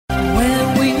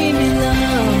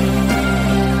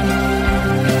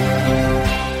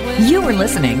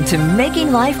listening to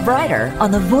Making Life Brighter on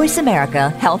the Voice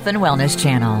America Health and Wellness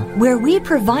Channel, where we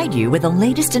provide you with the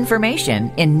latest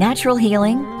information in natural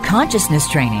healing, consciousness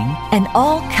training, and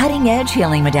all cutting-edge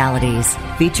healing modalities,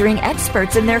 featuring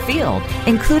experts in their field,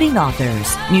 including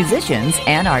authors, musicians,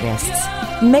 and artists.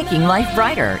 Making Life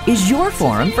Brighter is your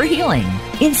forum for healing,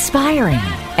 inspiring,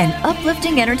 and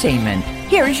uplifting entertainment.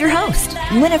 Here is your host,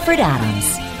 Winifred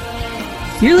Adams.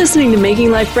 You're listening to Making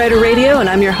Life Brighter Radio, and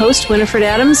I'm your host, Winifred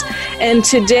Adams. And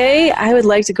today, I would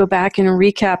like to go back and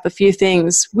recap a few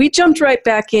things. We jumped right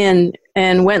back in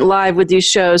and went live with these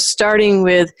shows, starting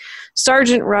with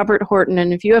Sergeant Robert Horton.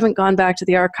 And if you haven't gone back to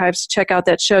the archives to check out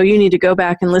that show, you need to go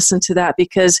back and listen to that,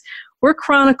 because we're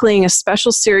chronicling a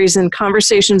special series in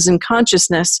Conversations in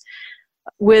Consciousness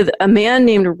with a man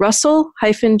named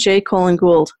Russell-J.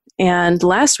 Gould. And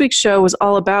last week's show was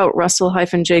all about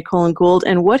Russell-J. Gould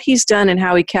and what he's done and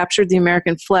how he captured the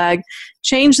American flag,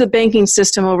 changed the banking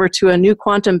system over to a new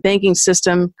quantum banking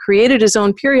system, created his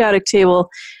own periodic table,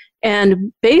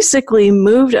 and basically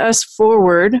moved us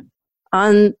forward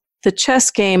on the chess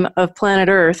game of planet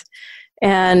Earth.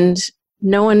 And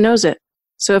no one knows it.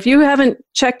 So if you haven't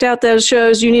checked out those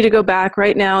shows, you need to go back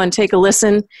right now and take a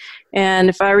listen. And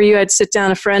if I were you, I'd sit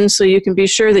down a friend so you can be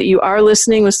sure that you are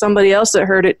listening with somebody else that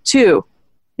heard it too,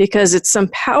 because it's some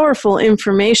powerful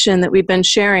information that we've been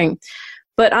sharing.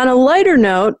 But on a lighter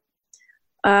note,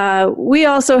 we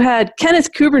also had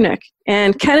Kenneth Kubernick.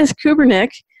 And Kenneth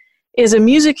Kubernick is a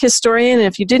music historian. And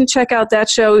if you didn't check out that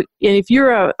show, and if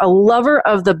you're a lover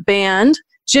of the band,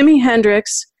 Jimi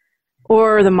Hendrix,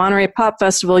 or the Monterey Pop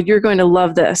Festival, you're going to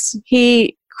love this.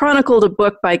 He chronicled a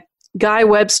book by Guy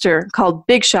Webster called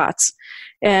Big Shots.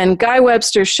 And Guy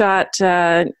Webster shot,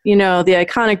 the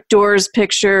iconic Doors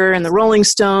picture and the Rolling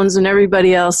Stones and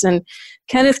everybody else. And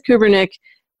Kenneth Kubernick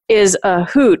is a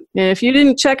hoot. And if you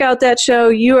didn't check out that show,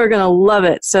 you are going to love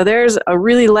it. So there's a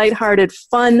really lighthearted,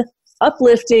 fun,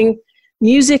 uplifting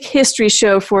music history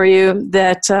show for you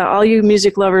that all you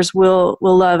music lovers will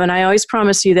love. And I always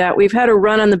promise you that. We've had a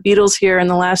run on the Beatles here in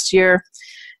the last year,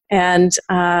 and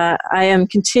I am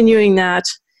continuing that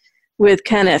with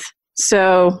Kenneth.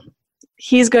 So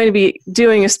he's going to be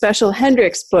doing a special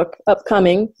Hendrix book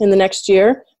upcoming in the next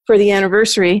year for the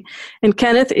anniversary. And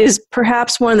Kenneth is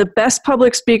perhaps one of the best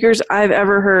public speakers I've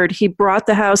ever heard. He brought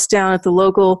the house down at the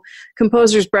local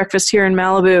composers breakfast here in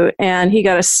Malibu, and he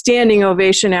got a standing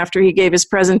ovation after he gave his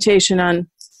presentation on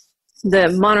the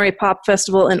Monterey Pop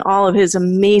Festival and all of his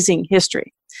amazing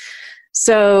history.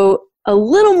 So a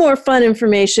little more fun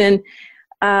information.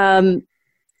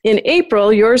 In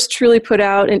April, yours truly put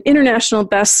out an international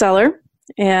bestseller,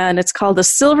 and it's called The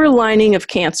Silver Lining of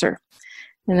Cancer.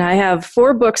 And I have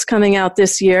 4 books coming out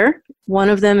this year. One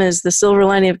of them is The Silver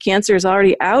Lining of Cancer is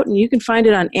already out, and you can find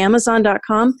it on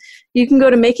Amazon.com. You can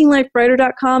go to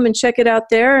makinglifebrighter.com and check it out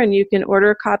there, and you can order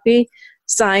a copy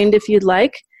signed if you'd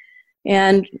like.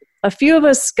 And a few of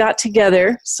us got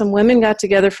together, some women got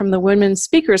together from the Women's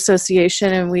Speaker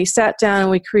Association, and we sat down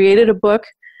and we created a book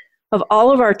of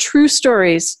all of our true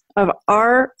stories of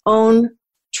our own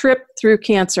trip through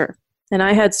cancer. And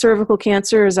I had cervical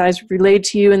cancer, as I relayed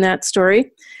to you in that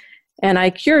story, and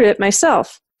I cured it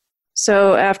myself.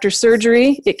 So after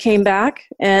surgery, it came back,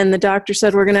 and the doctor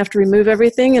said, we're going to have to remove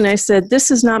everything. And I said,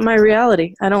 this is not my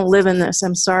reality. I don't live in this.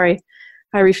 I'm sorry.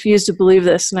 I refuse to believe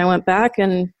this. And I went back,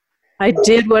 and I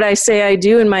did what I say I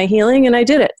do in my healing, and I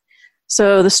did it.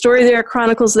 So the story there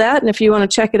chronicles that, and if you want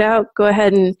to check it out, go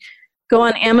ahead and go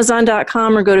on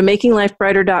Amazon.com or go to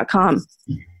makinglifebrighter.com.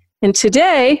 And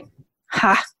today,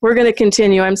 we're going to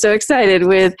continue. I'm so excited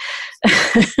with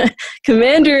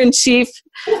Commander-in-Chief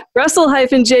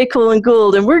Russell-J.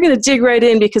 Gould, and we're going to dig right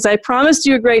in because I promised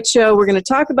you a great show. We're going to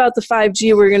talk about the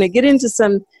 5G. We're going to get into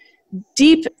some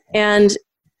deep and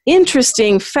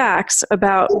interesting facts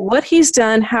about what he's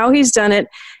done, how he's done it,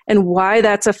 and why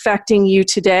that's affecting you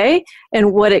today,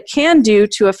 and what it can do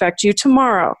to affect you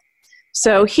tomorrow.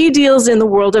 So he deals in the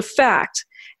world of fact,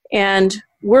 and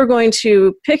we're going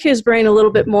to pick his brain a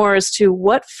little bit more as to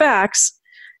what facts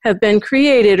have been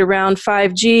created around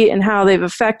 5G and how they've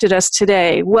affected us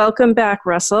today. Welcome back,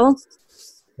 Russell.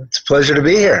 It's a pleasure to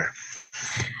be here.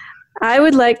 I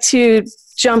would like to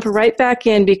jump right back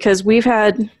in because we've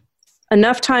had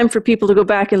enough time for people to go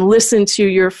back and listen to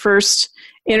your first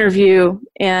interview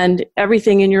and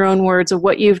everything in your own words of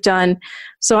what you've done.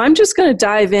 So I'm just going to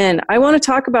dive in. I want to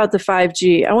talk about the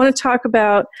 5G. I want to talk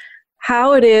about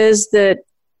how it is that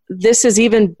this has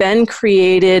even been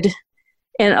created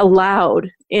and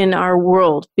allowed in our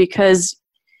world, because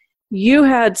you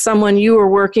had someone you were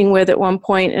working with at one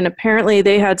point, and apparently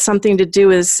they had something to do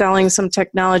with selling some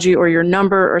technology or your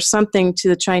number or something to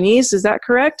the Chinese. Is that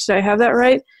correct? Did I have that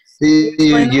right?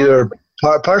 You're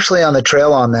partially on the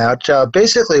trail on that.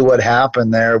 Basically, what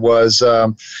happened there was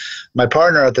my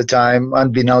partner at the time,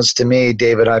 unbeknownst to me,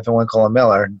 David Winkle and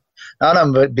Miller, not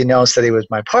unbeknownst that he was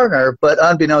my partner, but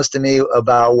unbeknownst to me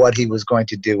about what he was going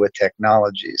to do with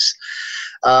technologies.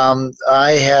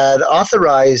 I had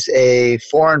authorized a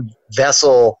foreign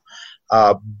vessel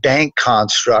bank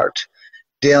construct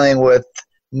dealing with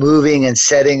moving and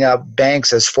setting up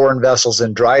banks as foreign vessels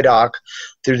in dry dock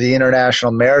through the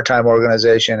International Maritime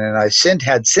Organization, and I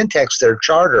had Syntex their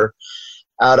charter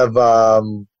out of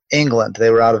England. They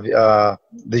were out of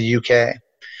the UK,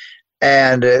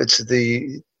 and it's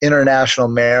the International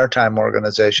Maritime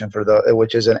Organization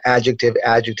which is an adjective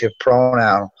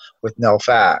pronoun with no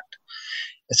fact.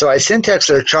 And so I Syntex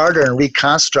their charter and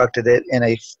reconstructed it in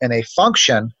a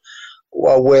function.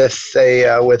 Well, with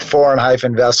foreign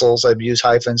hyphen vessels, I've used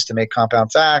hyphens to make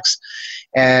compound facts,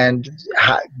 and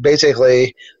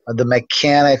basically the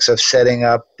mechanics of setting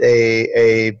up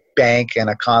a bank and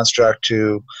a construct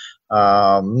to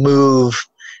move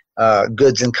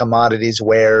goods and commodities,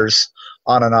 wares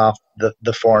on and off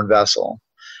the foreign vessel.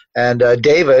 And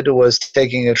David was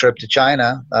taking a trip to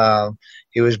China.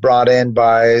 He was brought in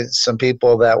by some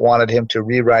people that wanted him to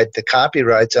rewrite the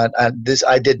copyrights on this.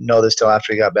 I didn't know this till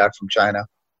after he got back from China.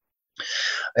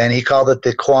 And he called it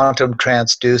the quantum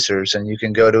transducers. And you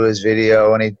can go to his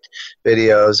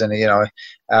videos. And,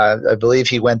 I believe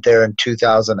he went there in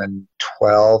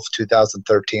 2012,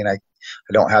 2013. I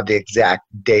don't have the exact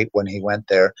date when he went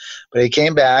there. But he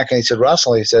came back and he said,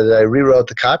 Russell, he said, I rewrote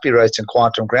the copyrights in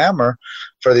quantum grammar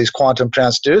for these quantum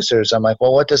transducers. I'm like,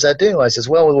 well, what does that do? I says,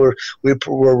 well, we're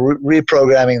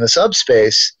reprogramming the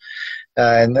subspace,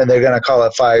 and they're going to call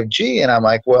it 5G. And I'm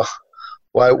like, well,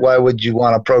 why would you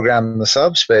want to program the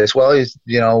subspace? Well,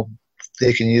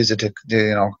 they can use it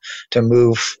to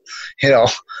move,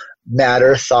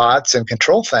 matter, thoughts, and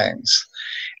control things.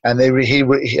 And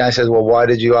I said, well, why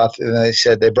did you author? And they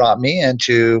said they brought me in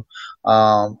to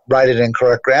write it in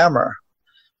correct grammar.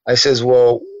 I says,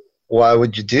 well, why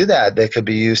would you do that? They could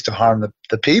be used to harm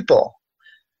the people.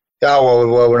 Oh,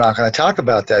 well, we're not going to talk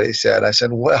about that, he said. I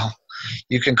said, well,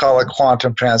 you can call it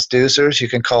quantum transducers. You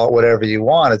can call it whatever you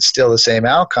want. It's still the same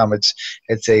outcome.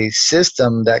 It's a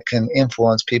system that can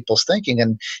influence people's thinking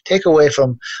and take away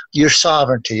from your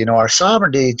sovereignty. Our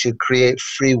sovereignty to create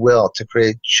free will, to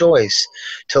create choice,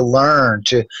 to learn,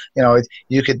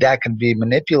 that can be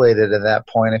manipulated at that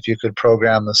point if you could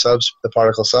program the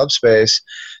particle subspace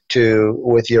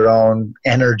with your own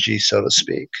energy, so to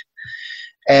speak.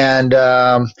 And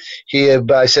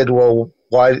I said, well,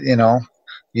 why,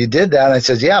 you did that? And I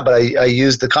said, yeah, but I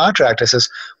used the contract. I says,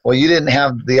 well, you didn't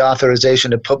have the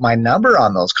authorization to put my number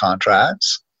on those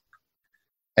contracts.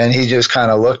 And he just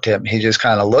kind of looked at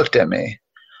me.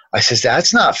 I says,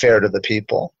 that's not fair to the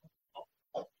people.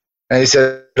 And he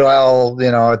said, well,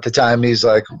 at the time he's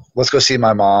like, let's go see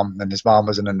my mom. And his mom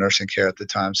was in a nursing care at the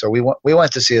time. So we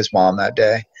went to see his mom that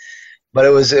day. But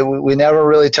we never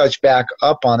really touched back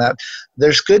up on that.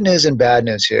 There's good news and bad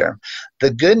news here.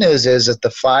 The good news is that the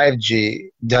 5G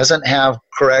doesn't have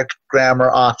correct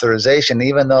grammar authorization,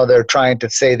 even though they're trying to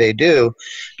say they do,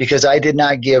 because I did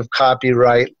not give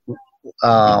copyright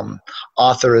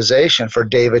authorization for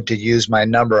David to use my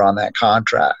number on that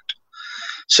contract.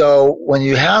 So when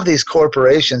you have these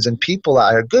corporations and people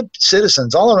that are good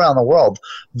citizens all around the world,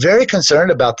 very concerned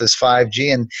about this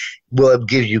 5G and will it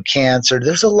give you cancer?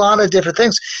 There's a lot of different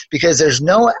things because there's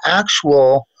no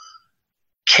actual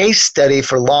case study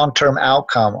for long-term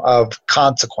outcome of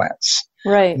consequence.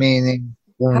 Right. Meaning,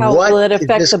 how will it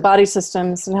affect the body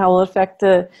systems and how will it affect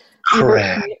the...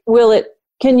 Correct.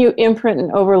 Can you imprint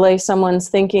and overlay someone's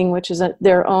thinking, which is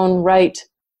their own right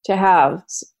to have?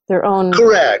 Their own.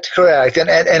 Correct.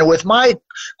 And with my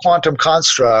quantum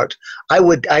construct, I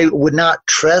would not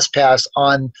trespass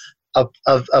on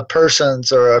a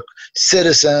person's or a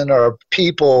citizen or a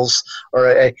people's or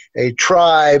a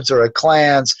tribe's or a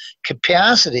clan's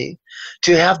capacity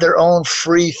to have their own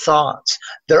free thoughts,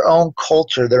 their own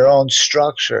culture, their own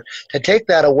structure. To take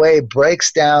that away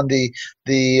breaks down the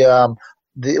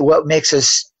what makes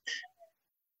us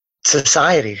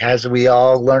society, as we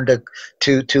all learn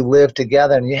to live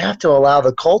together. And you have to allow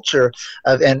the culture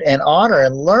and honor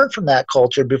and learn from that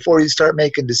culture before you start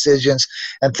making decisions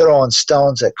and throwing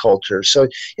stones at culture. So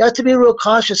you have to be real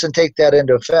cautious and take that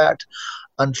into effect.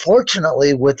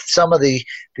 Unfortunately, with some of the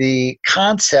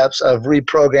concepts of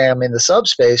reprogramming the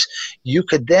subspace, you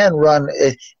could then run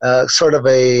sort of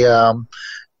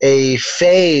a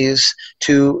phase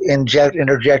to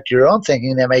interject your own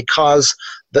thinking that may cause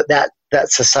that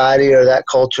society or that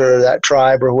culture or that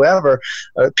tribe or whoever,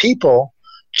 people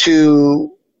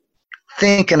to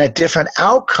think in a different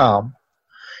outcome,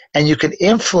 and you can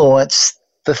influence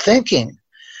the thinking,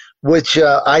 which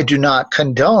I do not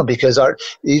condone, because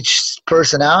each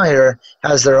person out here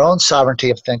has their own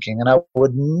sovereignty of thinking, and I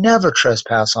would never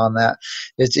trespass on that.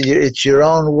 It's your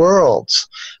own worlds.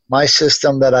 My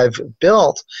system that I've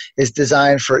built is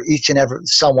designed for each and every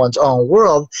someone's own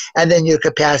world, and then your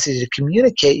capacity to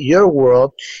communicate your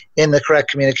world in the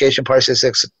correct communication,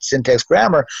 parsing, syntax,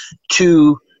 grammar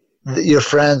to your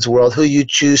friend's world, who you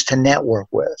choose to network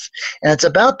with. And it's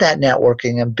about that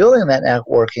networking and building that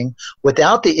networking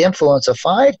without the influence of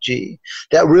 5G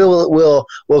that will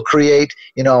create,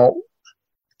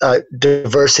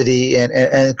 diversity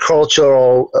and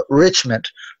cultural enrichment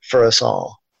for us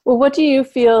all. Well, what do you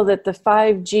feel that the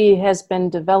 5G has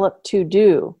been developed to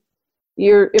do?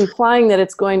 You're implying that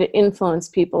it's going to influence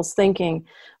people's thinking,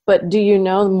 but do you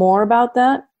know more about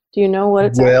that? Do you know what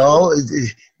it's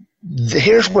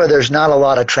Here's where there's not a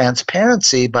lot of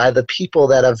transparency by the people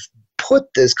that have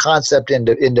put this concept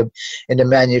into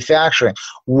manufacturing.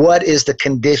 What is the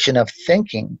condition of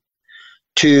thinking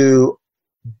to,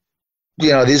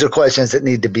 these are questions that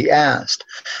need to be asked.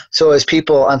 So as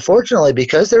people, unfortunately,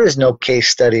 because there is no case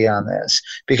study on this,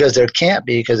 because there can't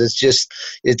be, because there's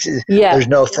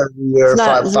no 30-year,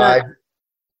 five.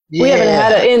 We haven't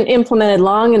had it implemented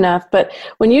long enough, but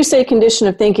when you say condition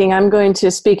of thinking, I'm going to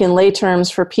speak in lay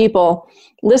terms for people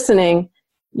listening.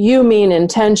 You mean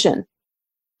intention.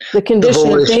 The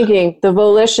condition of thinking, the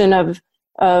volition of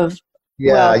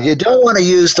you don't want to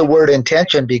use the word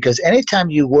intention, because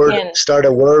anytime you start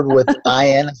a word with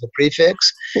in as a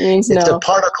prefix, it's no. a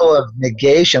particle of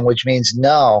negation, which means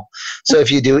no. So if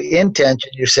you do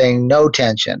intention, you're saying no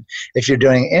tension. If you're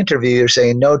doing interview, you're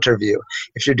saying no interview.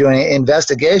 If you're doing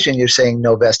investigation, you're saying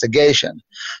no investigation.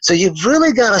 So you've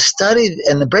really got to study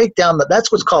and break down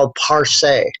that's what's called parse,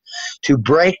 to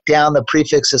break down the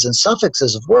prefixes and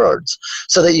suffixes of words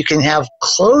so that you can have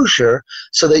closure,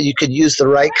 so that you can use the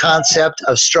right concept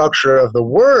of structure of the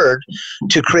word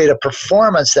to create a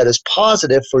performance that is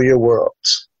positive for your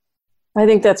worlds. I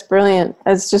think that's brilliant.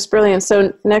 It's just brilliant.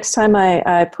 So next time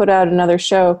I put out another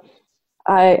show,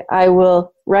 I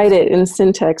will write it in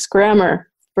syntax grammar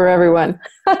for everyone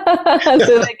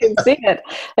so they can see it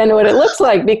and what it looks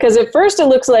like, because at first it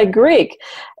looks like Greek,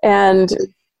 and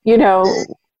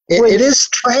It is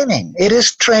training. It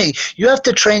is training. You have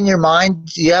to train your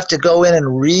mind. You have to go in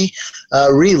and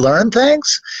relearn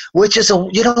things, which is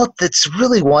that's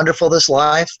really wonderful. This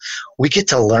life, we get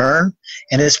to learn,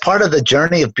 and it's part of the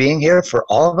journey of being here for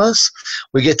all of us.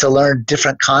 We get to learn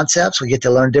different concepts. We get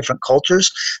to learn different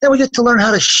cultures, and we get to learn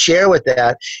how to share with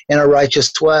that in a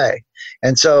righteous way.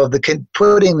 And so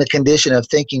putting the condition of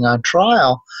thinking on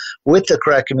trial with the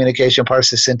correct communication,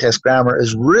 parsing, syntax, grammar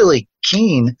is really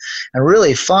keen and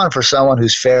really fun for someone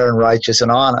who's fair and righteous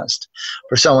and honest.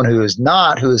 For someone who is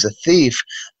not, who is a thief,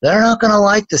 they're not going to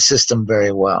like the system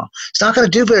very well. It's not going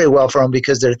to do very well for them,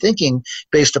 because their thinking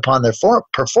based upon their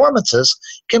performances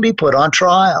can be put on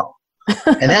trial.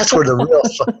 And that's where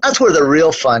the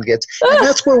real fun gets. And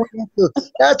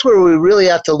that's where we really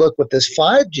have to look with this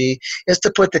 5G, is to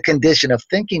put the condition of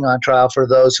thinking on trial for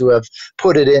those who have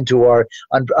put it into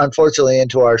unfortunately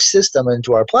into our system,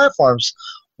 into our platforms.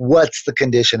 What's the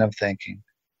condition of thinking?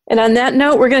 And on that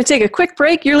note, we're going to take a quick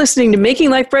break. You're listening to Making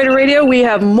Life Brighter Radio. We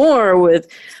have more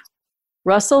with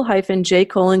Russell-J.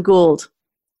 Gould.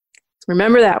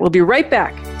 Remember that. We'll be right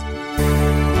back.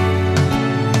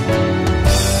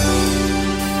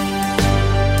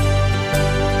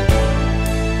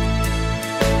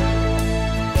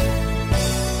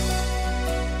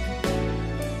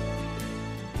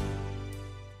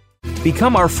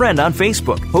 Become our friend on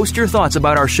Facebook. Post your thoughts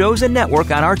about our shows and network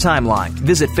on our timeline.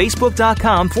 Visit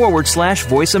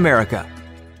facebook.com/Voice America.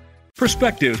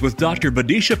 Perspectives with Dr.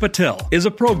 Vidisha Patel is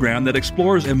a program that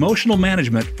explores emotional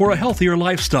management for a healthier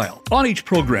lifestyle. On each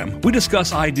program, we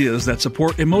discuss ideas that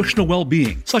support emotional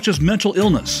well-being, such as mental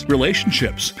illness,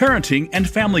 relationships, parenting, and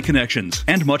family connections,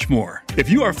 and much more. If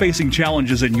you are facing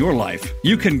challenges in your life,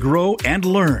 you can grow and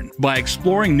learn by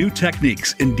exploring new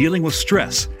techniques in dealing with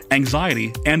stress,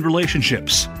 anxiety, and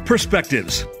relationships.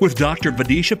 Perspectives with Dr.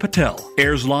 Vidisha Patel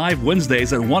airs live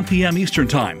Wednesdays at 1 p.m. Eastern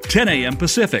Time, 10 a.m.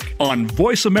 Pacific on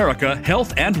Voice America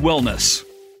Health and Wellness.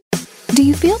 Do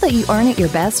you feel that you aren't at your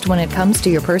best when it comes to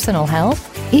your personal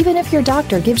health? Even if your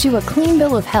doctor gives you a clean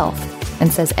bill of health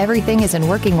and says everything is in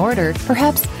working order,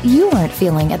 perhaps you aren't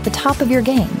feeling at the top of your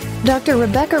game. Dr.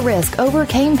 Rebecca Risk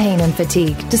overcame pain and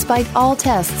fatigue despite all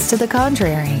tests to the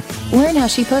contrary. Learn how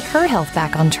she put her health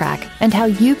back on track and how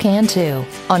you can too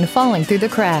on Falling Through the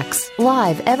Cracks,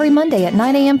 live every Monday at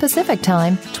 9 a.m. Pacific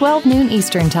Time, 12 noon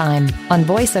Eastern Time on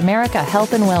Voice America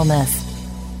Health and Wellness.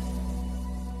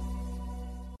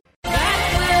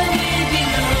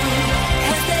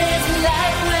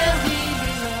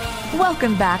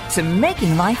 Welcome back to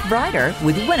Making Life Brighter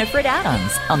with Winifred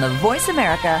Adams on the Voice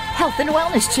America Health and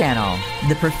Wellness Channel,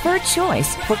 the preferred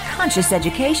choice for conscious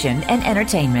education and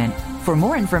entertainment. For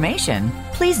more information,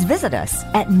 please visit us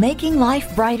at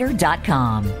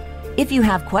makinglifebrighter.com. If you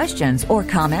have questions or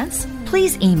comments,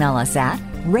 please email us at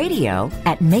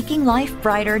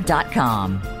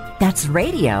radio@makinglifebrighter.com. That's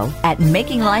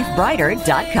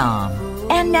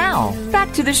radio@makinglifebrighter.com. And now,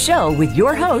 back to the show with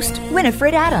your host,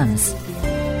 Winifred Adams.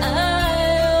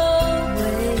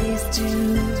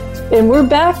 And we're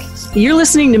back. You're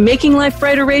listening to Making Life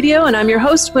Brighter Radio, and I'm your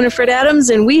host, Winifred Adams,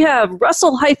 and we have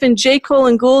Russell-J.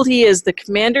 Colin Gould. He is the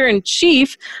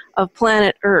Commander-in-Chief of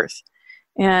Planet Earth.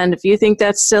 And if you think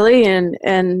that's silly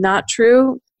and not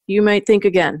true, you might think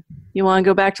again. You want to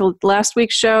go back to last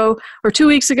week's show, or 2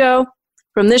 weeks ago,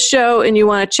 from this show, and you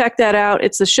want to check that out.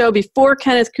 It's the show before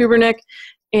Kenneth Kubernick,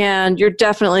 and you're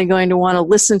definitely going to want to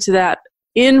listen to that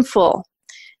in full.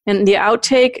 And the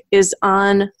outtake is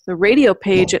on the radio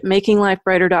page at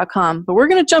makinglifebrighter.com. But we're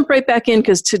going to jump right back in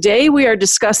because today we are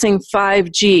discussing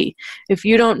 5G. If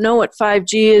you don't know what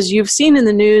 5G is, you've seen in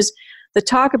the news the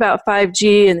talk about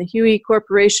 5G and the Huawei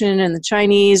Corporation and the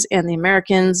Chinese and the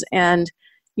Americans, and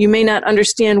you may not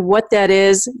understand what that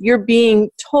is. You're being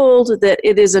told that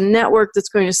it is a network that's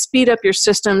going to speed up your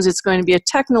systems. It's going to be a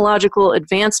technological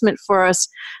advancement for us.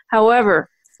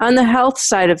 However, on the health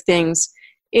side of things,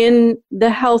 in the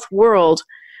health world,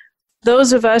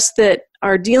 those of us that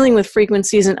are dealing with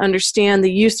frequencies and understand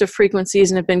the use of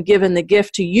frequencies and have been given the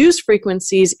gift to use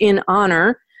frequencies in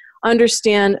honor,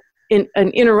 understand an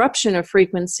interruption of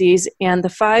frequencies, and the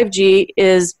 5G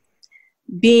is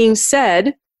being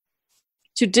said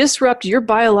to disrupt your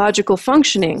biological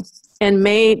functioning and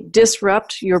may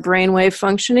disrupt your brainwave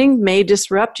functioning, may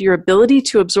disrupt your ability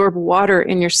to absorb water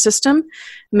in your system,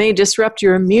 may disrupt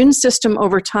your immune system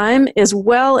over time, as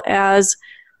well as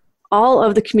all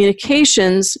of the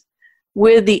communications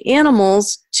with the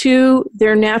animals to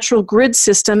their natural grid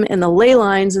system and the ley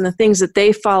lines and the things that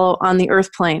they follow on the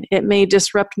earth plane. It may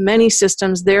disrupt many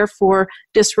systems, therefore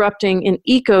disrupting an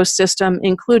ecosystem,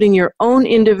 including your own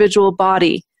individual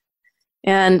body.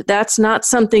 And that's not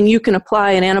something you can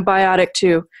apply an antibiotic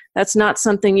to. That's not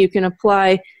something you can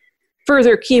apply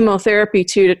further chemotherapy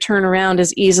to turn around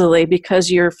as easily,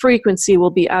 because your frequency will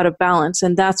be out of balance.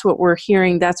 And that's what we're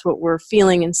hearing. That's what we're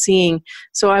feeling and seeing.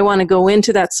 So I want to go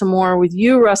into that some more with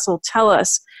you, Russell. Tell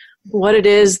us what it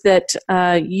is that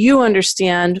you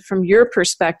understand from your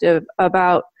perspective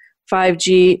about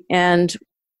 5G and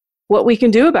what we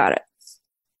can do about it.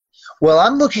 Well,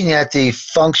 I'm looking at the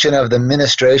function of the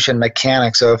administration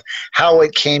mechanics of how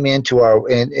it came into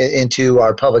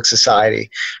our public society,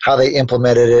 how they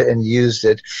implemented it and used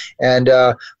it. And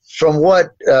from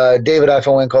what David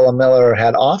Eiffelwinkle and Miller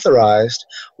had authorized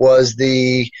was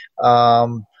the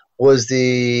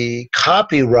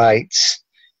copyrights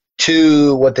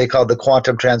to what they called the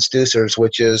quantum transducers,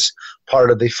 which is part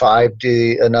of the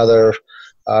 5G, another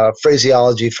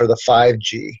phraseology for the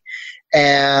 5G.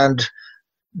 And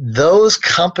those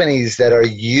companies that are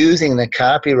using the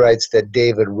copyrights that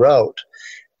David wrote,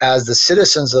 as the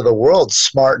citizens of the world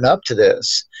smarten up to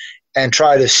this and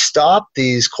try to stop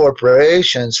these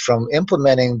corporations from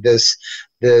implementing this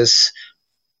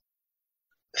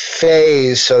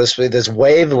phase, so to speak, this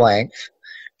wavelength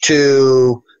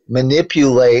to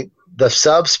manipulate the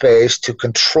subspace to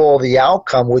control the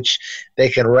outcome, which they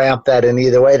can ramp that in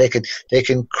either way. They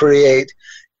can create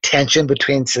tension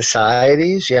between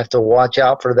societies. You have to watch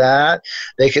out for that.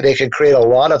 They can create a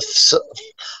lot of,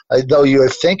 though you're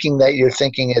thinking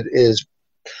it is,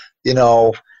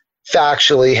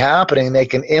 factually happening, they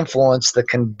can influence the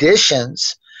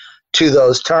conditions to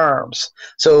those terms.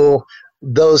 So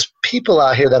those people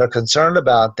out here that are concerned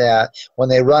about that, when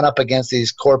they run up against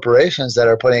these corporations that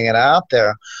are putting it out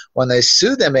there, when they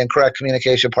sue them in correct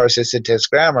communication, parsing, syntax,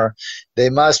 grammar, they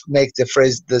must make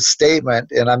the statement,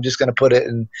 and I'm just going to put it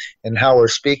in how we're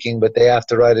speaking, but they have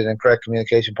to write it in correct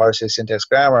communication, parsing, syntax,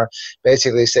 grammar,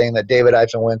 basically saying that David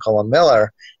Eiffelwinkle and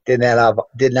Miller did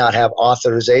not have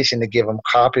authorization to give him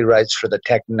copyrights for the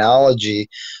technology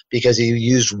because he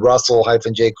used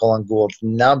Russell-J. Colin Gould's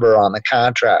number on the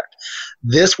contract.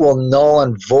 This will null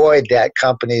and void that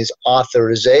company's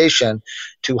authorization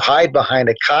to hide behind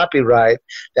a copyright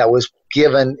that was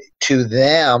given to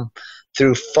them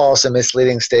through false and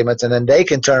misleading statements, and then they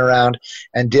can turn around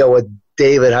and deal with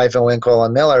David Eiffelwinkle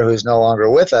and Miller, who's no longer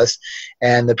with us,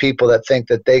 and the people that think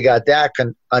that they got that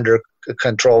under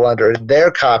control under their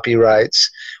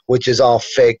copyrights, which is all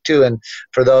fake too. And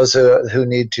for those who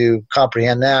need to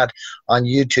comprehend that, on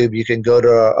YouTube you can go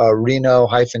to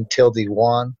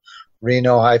Reno-1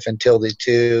 Reno-Tilde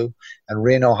and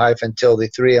Reno-Tilde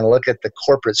 3, and look at the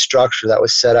corporate structure that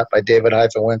was set up by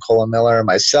David-Winkle and Miller and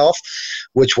myself,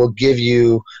 which will give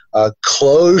you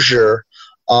closure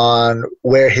on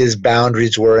where his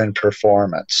boundaries were in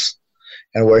performance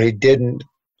and where he didn't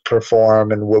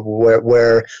perform, and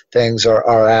where things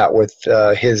are at with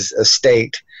his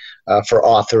estate for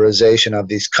authorization of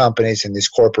these companies and these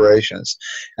corporations.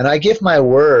 And I give my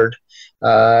word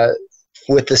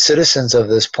with the citizens of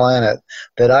this planet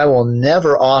that I will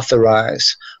never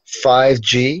authorize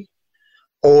 5G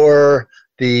or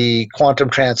the quantum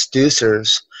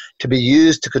transducers to be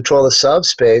used to control the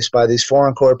subspace by these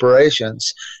foreign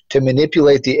corporations, to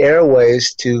manipulate the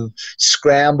airways, to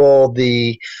scramble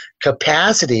the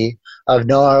capacity of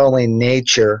not only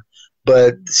nature,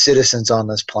 but citizens on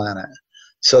this planet.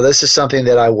 So this is something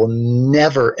that I will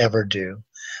never, ever do.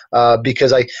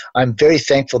 Because I'm very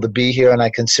thankful to be here, and I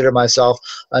consider myself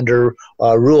under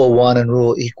Rule 1 and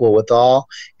Rule Equal with all,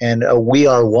 and we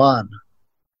are one.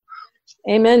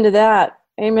 Amen to that.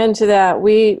 Amen to that.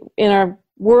 We, in our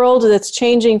world that's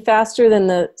changing faster than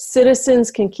the citizens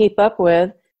can keep up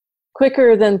with,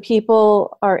 quicker than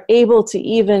people are able to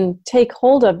even take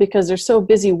hold of because they're so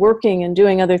busy working and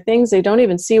doing other things, they don't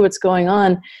even see what's going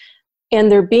on,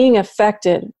 and they're being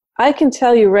affected. I can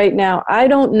tell you right now, I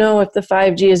don't know if the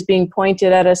 5G is being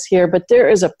pointed at us here, but there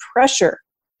is a pressure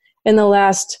in the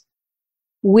last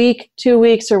week, 2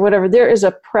 weeks, or whatever. There is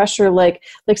a pressure like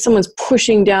someone's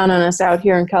pushing down on us out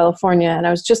here in California. And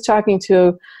I was just talking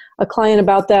to a client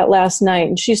about that last night,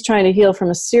 and she's trying to heal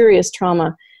from a serious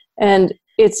trauma. And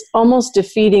it's almost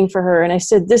defeating for her. And I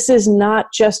said, this is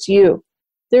not just you.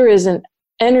 There is an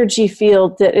energy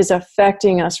field that is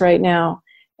affecting us right now.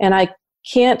 And I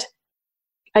can't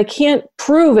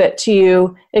prove it to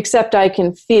you, except I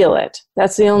can feel it.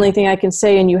 That's the only thing I can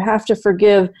say. And you have to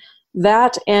forgive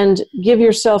that and give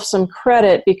yourself some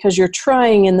credit because you're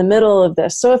trying in the middle of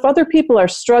this. So if other people are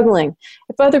struggling,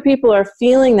 if other people are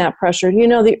feeling that pressure, you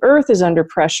know, the earth is under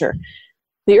pressure.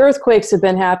 The earthquakes have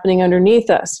been happening underneath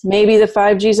us. Maybe the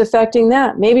 5G is affecting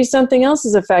that. Maybe something else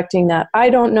is affecting that. I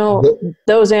don't know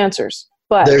those answers.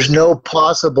 But there's no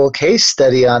possible case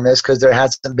study on this because there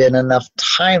hasn't been enough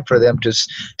time for them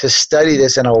to study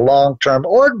this in a long-term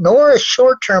nor a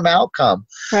short-term outcome.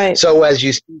 Right. So as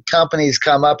you see companies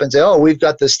come up and say, oh, we've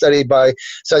got this study by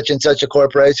such and such a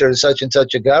corporation or such and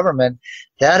such a government,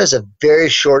 that is a very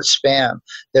short span.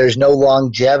 There's no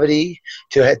longevity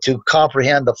to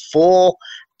comprehend the full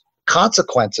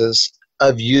consequences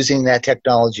of using that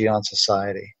technology on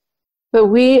society. But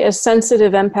we as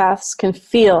sensitive empaths can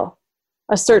feel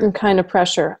a certain kind of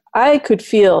pressure. I could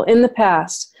feel in the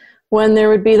past when there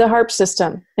would be the HAARP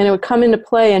system and it would come into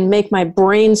play and make my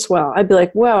brain swell. I'd be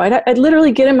like, whoa, I'd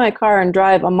literally get in my car and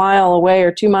drive a mile away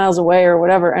or 2 miles away or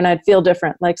whatever, and I'd feel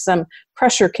different, like some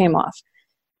pressure came off.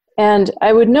 And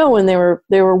I would know when they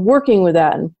were working with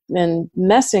that and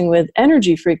messing with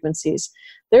energy frequencies.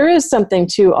 There is something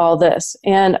to all this.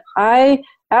 And I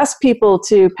ask people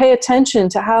to pay attention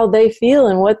to how they feel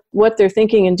and what they're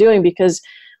thinking and doing, because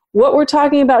what we're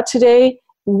talking about today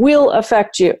will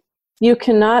affect you. You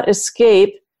cannot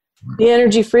escape the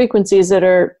energy frequencies that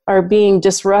are being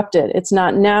disrupted. It's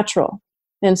not natural.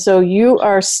 And so you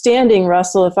are standing,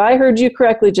 Russell, if I heard you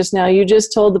correctly just now, you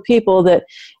just told the people that,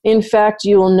 in fact,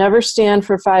 you will never stand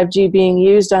for 5G being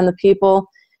used on the people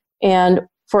and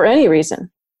for any reason,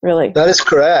 really. That is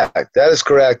correct. That is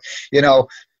correct. You know,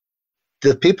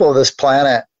 the people of this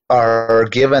planet are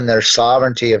given their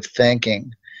sovereignty of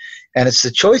thinking. And it's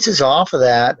the choices off of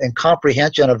that and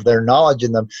comprehension of their knowledge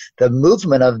and the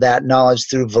movement of that knowledge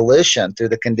through volition, through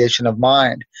the condition of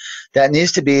mind, that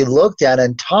needs to be looked at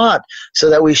and taught so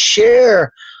that we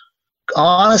share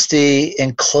honesty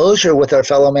and closure with our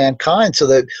fellow mankind so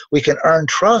that we can earn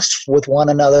trust with one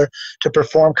another to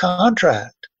perform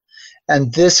contract.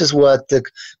 And this is what the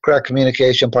correct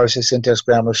communication, parsing, syntax,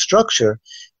 grammar, structure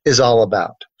is all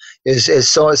about. Is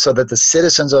so that the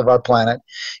citizens of our planet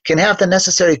can have the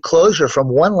necessary closure from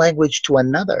one language to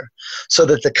another, so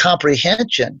that the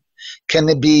comprehension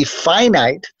can be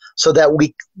finite, so that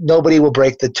nobody will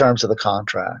break the terms of the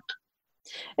contract.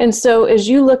 And so as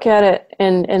you look at it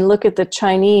and look at the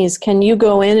Chinese, can you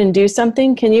go in and do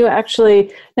something? Can you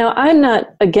actually, now I'm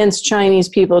not against Chinese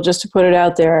people, just to put it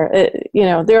out there.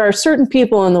 There are certain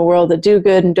people in the world that do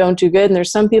good and don't do good, and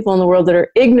there's some people in the world that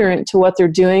are ignorant to what they're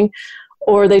doing,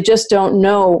 or they just don't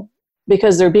know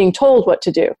because they're being told what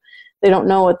to do. They don't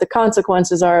know what the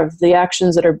consequences are of the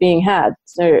actions that are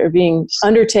being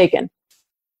undertaken.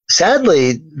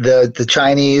 sadly, the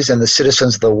Chinese and the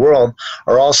citizens of the world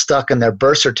are all stuck in their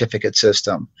birth certificate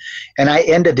system. And I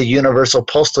ended the Universal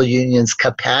Postal Union's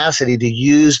capacity to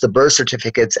use the birth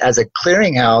certificates as a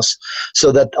clearinghouse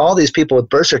so that all these people with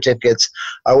birth certificates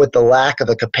are with the lack of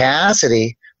the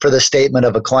capacity for the statement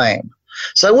of a claim.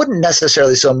 So I wouldn't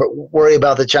necessarily worry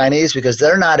about the Chinese because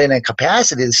they're not in a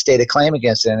capacity to state a claim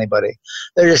against anybody.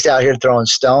 They're just out here throwing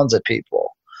stones at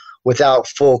people without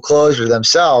full closure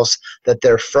themselves that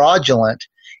they're fraudulent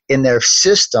in their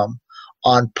system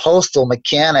on postal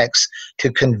mechanics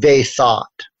to convey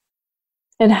thought.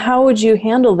 And how would you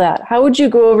handle that? How would you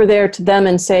go over there to them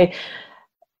and say,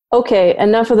 okay,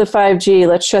 enough of the 5G,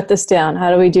 let's shut this down?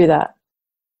 How do we do that?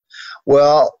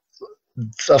 Well,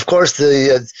 of course,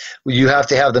 you have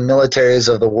to have the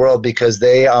militaries of the world because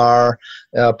they are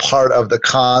part of the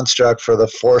construct for the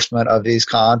enforcement of these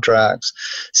contracts.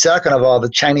 Second of all, the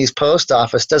Chinese post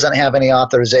office doesn't have any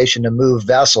authorization to move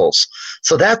vessels.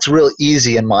 So that's real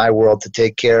easy in my world to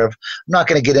take care of. I'm not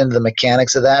going to get into the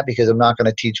mechanics of that because I'm not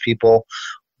going to teach people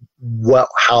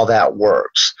how that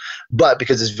works. But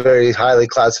because it's very highly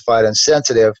classified and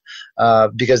sensitive,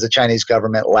 because the Chinese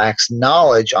government lacks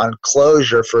knowledge on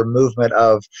closure for movement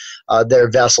of their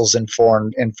vessels in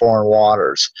foreign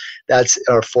waters,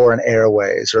 or foreign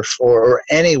airways, or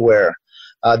anywhere,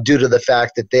 due to the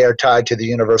fact that they are tied to the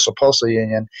Universal Postal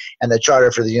Union, and the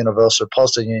charter for the Universal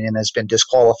Postal Union has been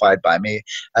disqualified by me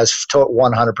as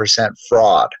 100%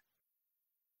 fraud.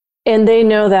 And they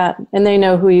know that, and they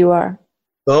know who you are.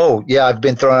 Oh, yeah, I've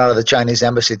been thrown out of the Chinese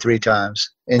embassy 3 times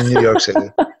in New York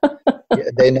City. Yeah,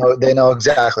 they know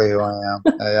exactly who I am.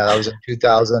 That was in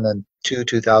 2002,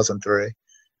 2003.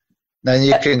 Then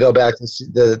you can go back to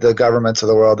the governments of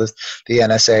the world, the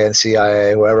NSA and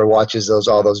CIA, whoever watches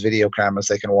all those video cameras,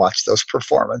 they can watch those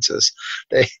performances.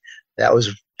 That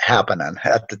was happening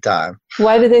at the time.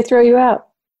 Why did they throw you out?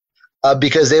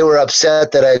 Because they were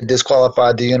upset that I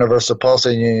disqualified the Universal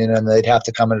Postal Union, and they'd have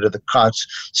to come into the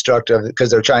construct of it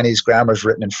because their Chinese grammar is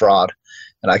written in fraud,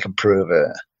 and I can prove it.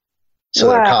 So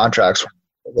wow.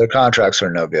 Their contracts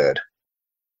are no good.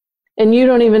 And you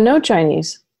don't even know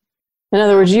Chinese. In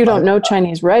other words, you don't know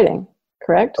Chinese writing,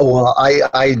 correct? Well,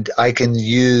 I can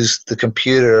use the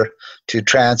computer to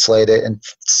translate it and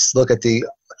look at the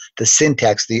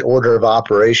syntax, the order of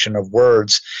operation of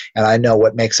words, and I know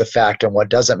what makes a fact and what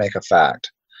doesn't make a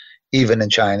fact, even in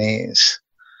Chinese.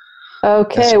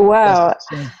 Okay, wow.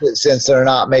 Since they're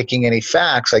not making any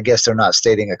facts, I guess they're not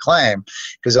stating a claim,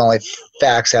 because only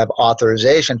facts have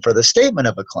authorization for the statement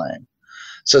of a claim.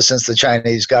 So since the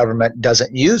Chinese government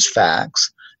doesn't use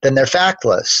facts, then they're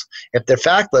factless. If they're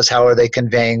factless, how are they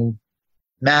conveying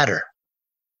matter?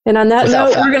 And on that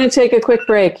note, we're going to take a quick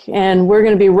break, and we're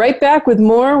going to be right back with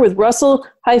more with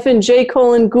Russell-J.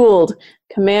 Gould,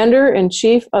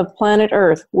 Commander-in-Chief of Planet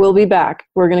Earth. We'll be back.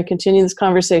 We're going to continue this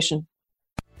conversation.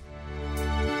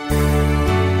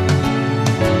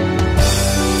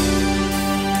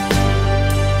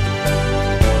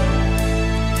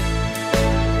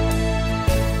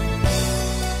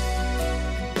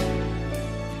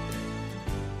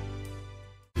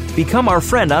 Become our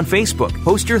friend on Facebook.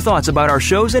 Post your thoughts about our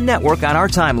shows and network on our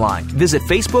timeline. Visit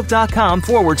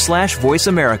Facebook.com/Voice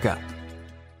America.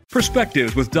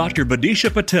 Perspectives with Dr.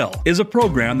 Badisha Patel is a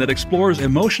program that explores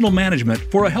emotional management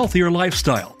for a healthier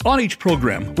lifestyle. On each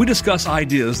program, we discuss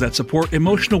ideas that support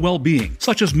emotional well-being,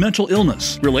 such as mental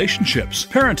illness, relationships,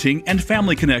 parenting, and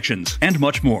family connections, and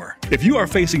much more. If you are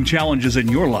facing challenges in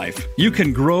your life, you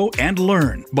can grow and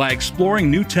learn by exploring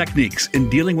new techniques in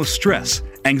dealing with stress,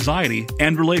 anxiety,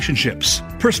 and relationships.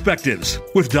 Perspectives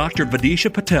with Dr.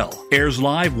 Badisha Patel airs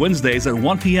live Wednesdays at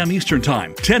 1 p.m. Eastern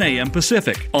Time, 10 a.m.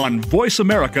 Pacific on Voice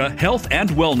America Health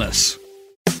and Wellness.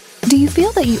 Do you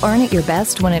feel that you aren't at your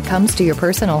best when it comes to your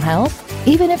personal health?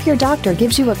 Even if your doctor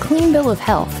gives you a clean bill of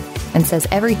health and says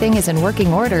everything is in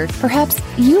working order, perhaps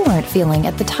you aren't feeling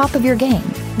at the top of your game.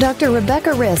 Dr.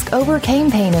 Rebecca Risk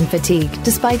overcame pain and fatigue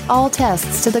despite all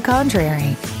tests to the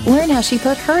contrary. Learn how she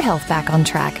put her health back on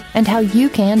track and how you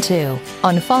can too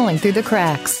on Falling Through the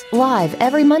Cracks, live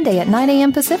every Monday at 9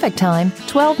 a.m. Pacific Time,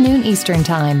 12 noon Eastern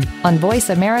Time on Voice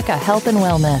America Health and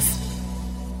Wellness.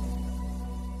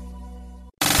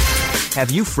 Have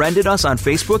you friended us on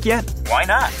Facebook yet? Why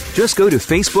not? Just go to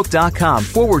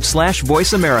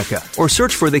Facebook.com/Voice America or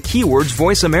search for the keywords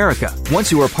Voice America. Once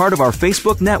you are part of our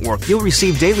Facebook network, you'll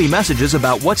receive daily messages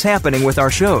about what's happening with our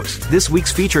shows, this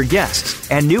week's featured guests,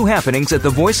 and new happenings at the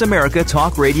Voice America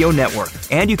Talk Radio Network.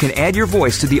 And you can add your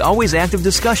voice to the always active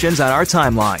discussions on our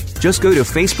timeline. Just go to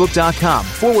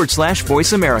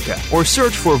Facebook.com/Voice America or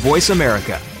search for Voice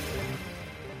America.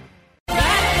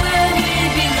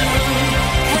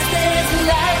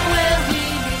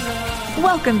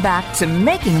 Welcome back to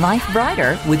Making Life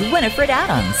Brighter with Winifred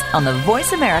Adams on the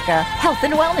Voice America Health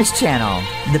and Wellness Channel,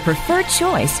 the preferred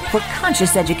choice for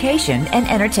conscious education and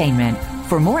entertainment.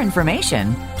 For more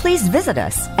information, please visit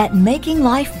us at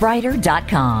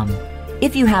makinglifebrighter.com.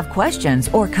 If you have questions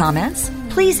or comments,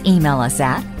 please email us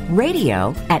at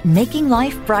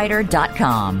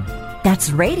radio@makinglifebrighter.com.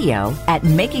 That's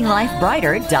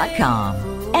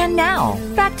radio@makinglifebrighter.com. And now,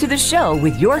 back to the show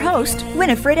with your host,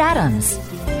 Winifred Adams.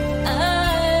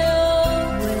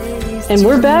 And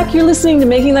we're back. You're listening to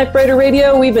Making Life Brighter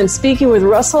Radio. We've been speaking with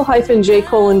Russell-J.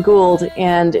 Colin Gould.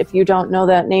 And if you don't know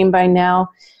that name by now,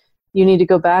 you need to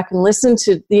go back and listen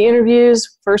to the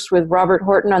interviews, first with Robert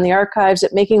Horton on the archives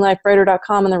at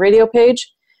makinglifebrighter.com on the radio page.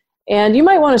 And you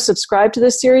might want to subscribe to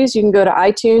this series. You can go to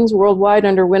iTunes worldwide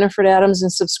under Winifred Adams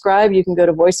and subscribe. You can go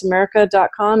to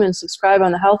voiceamerica.com and subscribe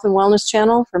on the Health and Wellness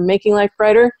channel for Making Life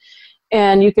Brighter.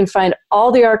 And you can find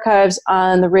all the archives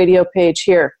on the radio page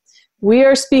here. We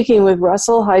are speaking with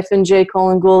Russell-J.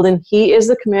 Colin Gould, and he is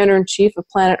the Commander-in-Chief of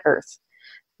Planet Earth.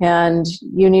 And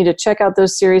you need to check out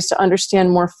those series to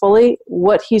understand more fully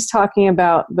what he's talking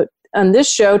about. But on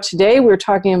this show today, we're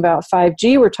talking about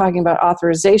 5G, we're talking about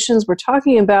authorizations, we're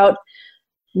talking about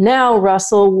now,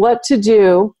 Russell, what to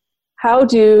do. How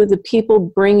do the people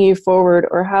bring you forward,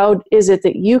 or how is it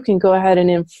that you can go ahead and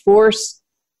enforce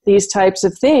these types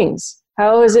of things?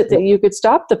 How is it that you could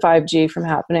stop the 5G from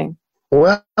happening?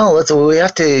 Well, we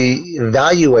have to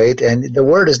evaluate, and the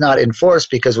word is not enforce,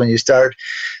 because when you start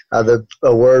a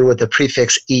word with the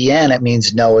prefix en, it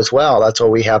means no as well. That's why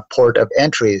we have port of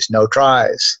entries, no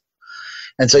tries.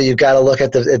 And so you've got to look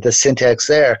at the syntax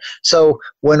there. So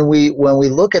when we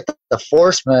look at the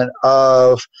enforcement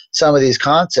of some of these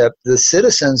concepts, the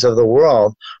citizens of the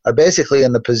world are basically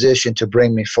in the position to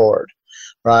bring me forward,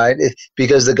 right?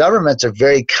 Because the governments are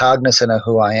very cognizant of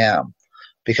who I am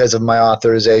because of my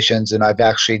authorizations, and I've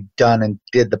actually done and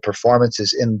did the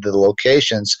performances in the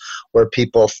locations where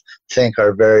people think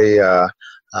are very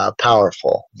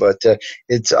powerful. But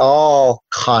it's all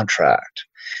contract.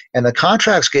 And the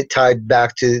contracts get tied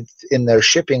back to, in their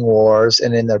shipping wars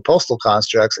and in their postal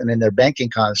constructs and in their banking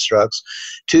constructs,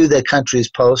 to the country's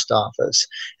post office.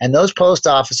 And those post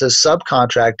offices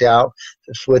subcontract out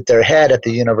with their head at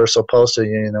the Universal Postal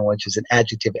Union, which is an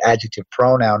adjective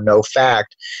pronoun, no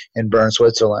fact, in Bern,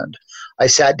 Switzerland. I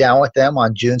sat down with them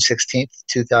on June 18th,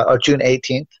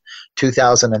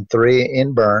 2003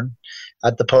 in Bern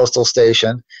at the postal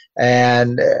station,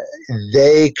 and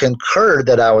they concurred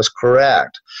that I was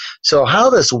correct. So how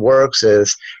this works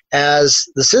is, as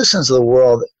the citizens of the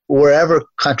world, wherever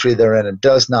country they're in, it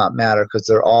does not matter, because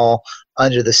they're all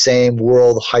under the same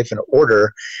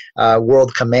world-order,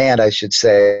 world command, I should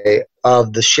say,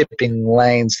 of the shipping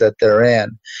lanes that they're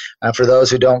in. For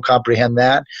those who don't comprehend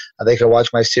that, they can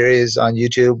watch my series on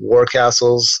YouTube, War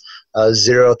Castles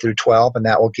 0 through 12, and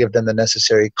that will give them the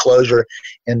necessary closure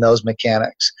in those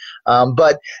mechanics.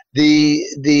 But the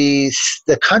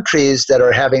countries that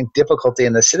are having difficulty,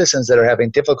 and the citizens that are having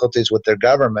difficulties with their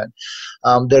governments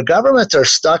are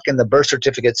stuck in the birth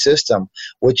certificate system,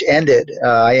 which ended.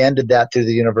 I ended that through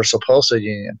the Universal Postal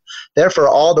Union. Therefore,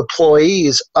 all the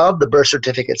employees of the birth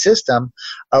certificate system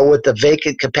are with the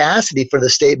vacant capacity for the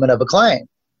statement of a claim.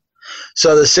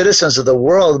 So the citizens of the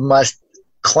world must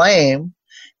claim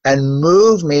and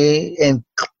move me and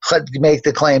make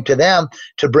the claim to them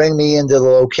to bring me into the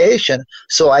location,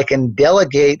 so I can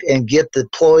delegate and get the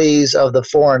employees of the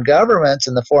foreign governments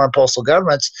and the foreign postal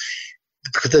governments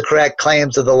the correct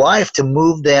claims of the life, to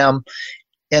move them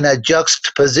in a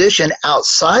juxtaposition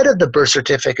outside of the birth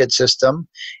certificate system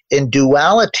in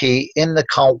duality in the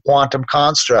quantum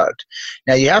construct.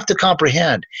 Now you have to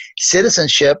comprehend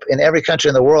citizenship in every country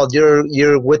in the world.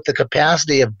 You're with the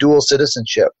capacity of dual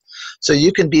citizenship. So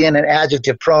you can be in an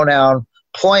adjective pronoun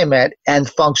employment and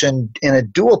function in a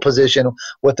dual position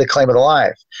with the claim of the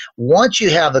life. Once you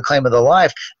have the claim of the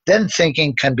life, then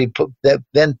thinking can be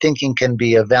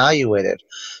evaluated.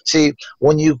 See,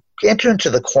 when you enter into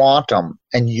the quantum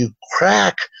and you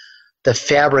crack the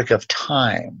fabric of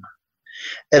time,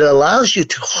 it allows you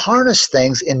to harness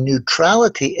things in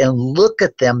neutrality and look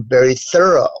at them very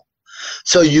thorough.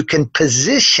 So you can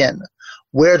position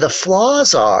where the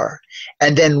flaws are,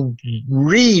 and then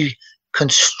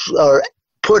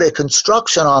put a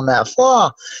construction on that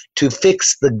flaw to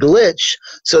fix the glitch,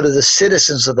 so that the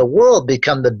citizens of the world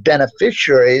become the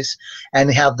beneficiaries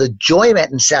and have the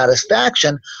enjoyment and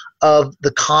satisfaction of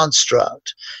the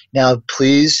construct. Now,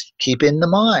 please keep in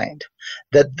mind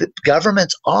that the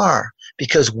governments are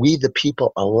because we the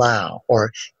people allow,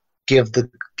 or give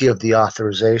the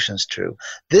authorizations to.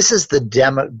 This is the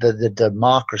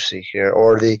democracy here,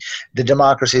 or the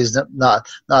democracy is not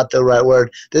the right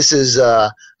word. This is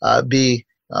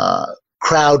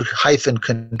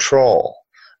crowd-control.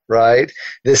 Right.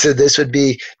 This would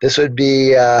be at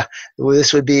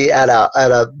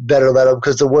a better level,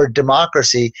 because the word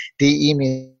democracy, DE,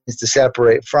 means to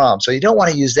separate from. So you don't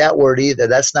want to use that word either.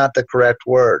 That's not the correct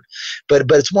word. But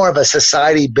it's more of a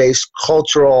society-based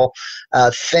cultural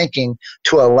thinking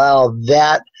to allow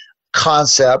that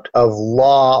concept of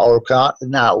law, or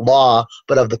not law,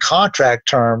 but of the contract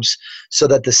terms, so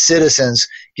that the citizens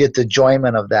get the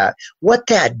enjoyment of that. What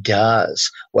that does,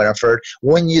 Winifred,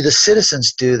 when the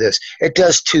citizens do this, it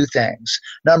does two things.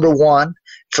 Number one,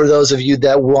 for those of you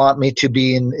that want me to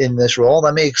be in this role,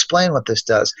 let me explain what this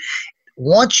does.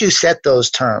 Once you set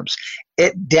those terms,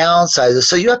 it downsizes.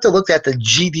 So you have to look at the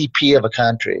GDP of a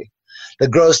country, the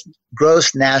gross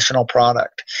national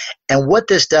product. And what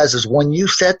this does is, when you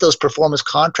set those performance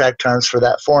contract terms for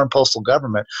that foreign postal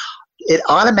government, it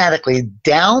automatically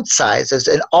downsizes,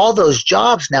 and all those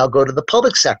jobs now go to the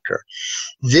public sector.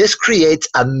 This creates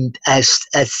a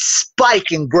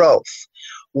spike in growth.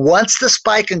 Once the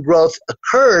spike in growth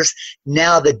occurs,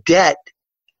 now the debt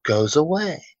goes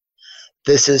away.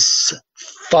 This is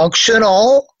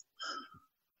functional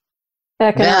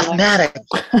mathematics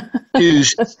to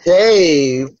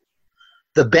save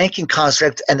the banking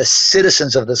construct and the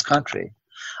citizens of this country.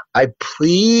 I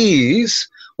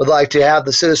would like to have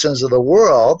the citizens of the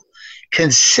world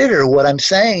consider what I'm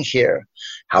saying here.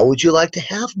 How would you like to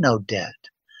have no debt?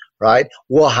 Right?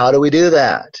 Well, how do we do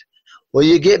that? Well,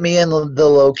 you get me in the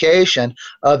location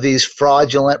of these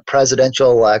fraudulent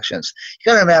presidential elections.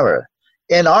 You got to remember,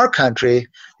 in our country,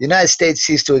 the United States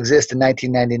ceased to exist in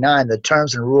 1999. The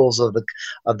terms and rules of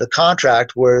the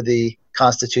contract were the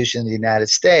Constitution of the United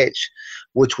States,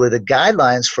 which were the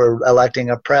guidelines for electing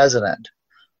a president.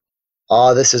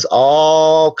 This is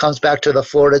all comes back to the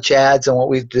Florida Chads and what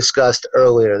we've discussed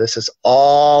earlier. This is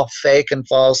all fake and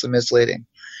false and misleading.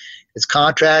 It's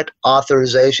contract,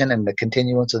 authorization, and the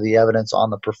continuance of the evidence on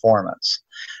the performance.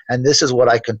 And this is what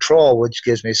I control, which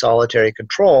gives me solitary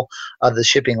control of the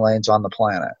shipping lanes on the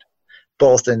planet,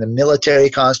 both in the military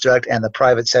construct and the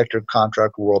private sector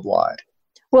contract worldwide.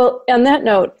 Well, on that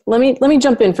note, let me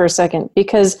jump in for a second,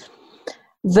 because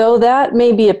though that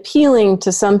may be appealing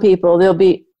to some people, there'll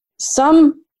be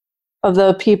some of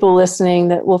the people listening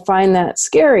that will find that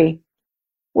scary.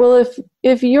 Well,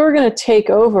 if you're going to take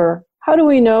over, how do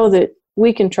we know that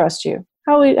we can trust you?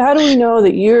 How do we know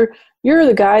that you're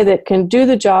the guy that can do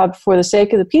the job for the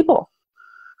sake of the people?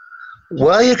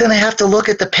 Well, you're going to have to look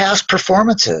at the past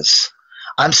performances.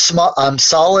 I'm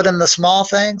solid in the small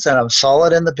things, and I'm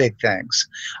solid in the big things.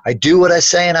 I do what I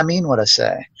say, and I mean what I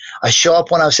say. I show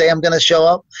up when I say I'm going to show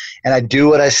up, and I do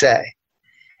what I say.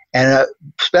 And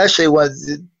especially when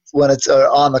it's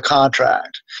on the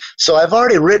contract. So I've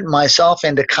already written myself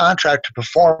into contract to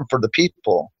perform for the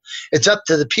people. It's up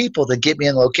to the people to get me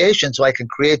in location so I can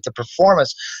create the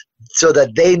performance so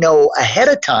that they know ahead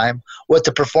of time what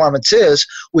the performance is,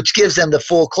 which gives them the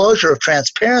full closure of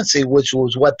transparency, which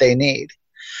was what they need.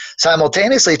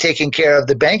 Simultaneously taking care of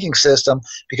the banking system,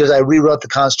 because I rewrote the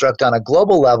construct on a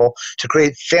global level to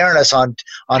create fairness on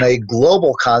a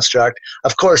global construct.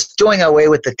 Of course, doing away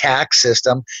with the tax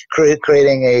system,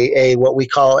 creating a what we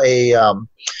call a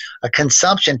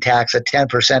consumption tax at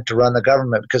 10% to run the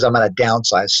government, because I'm going to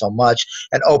downsize so much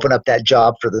and open up that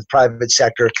job for the private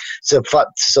sector so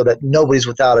that nobody's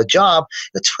without a job.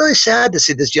 It's really sad to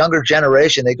see this younger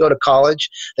generation. They go to college,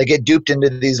 they get duped into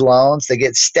these loans, they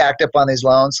get stacked up on these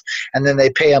loans, and then they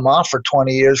pay them off for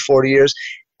 20 years, 40 years,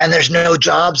 and there's no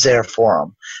jobs there for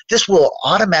them. This will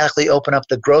automatically open up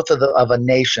the growth of a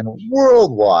nation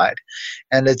worldwide,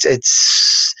 and it's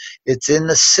in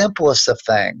the simplest of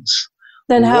things.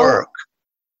 Then how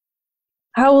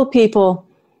will people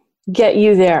get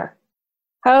you there?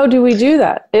 How do we do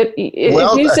that? If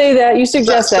you say that, you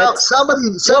suggest that,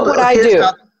 what would I do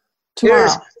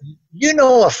tomorrow? You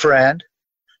know a friend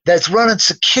that's running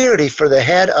security for the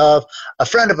head of a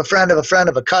friend of a friend of a friend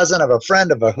of a cousin of a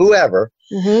friend of a whoever,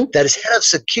 that is head of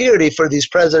security for these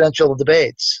presidential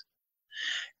debates.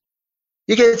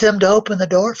 You get them to open the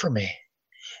door for me.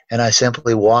 And I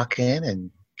simply walk in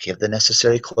and give the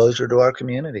necessary closure to our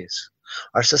communities,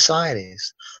 our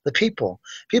societies, the people.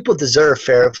 People deserve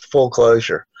fair, full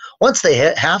closure. Once they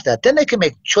have that, then they can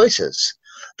make choices.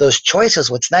 Those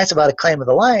choices, what's nice about a claim of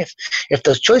the life, if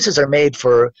those choices are made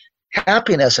for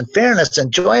happiness and fairness,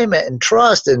 enjoyment and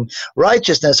trust and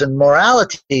righteousness and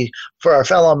morality for our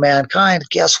fellow mankind,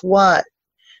 guess what?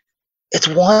 It's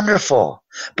wonderful.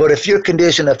 But if your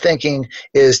condition of thinking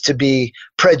is to be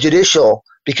prejudicial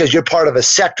because you're part of a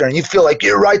sector and you feel like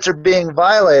your rights are being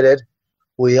violated,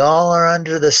 we all are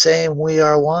under the same we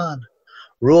are one.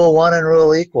 Rule one and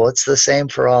rule equal. It's the same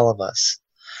for all of us.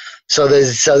 So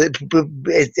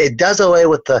it does away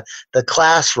with the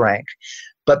class rank.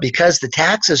 But because the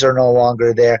taxes are no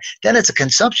longer there, then it's a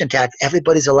consumption tax.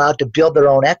 Everybody's allowed to build their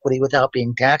own equity without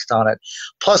being taxed on it.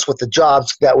 Plus, with the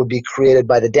jobs that would be created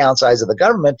by the downsize of the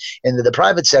government into the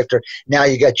private sector, now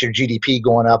you got your GDP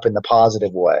going up in the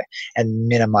positive way and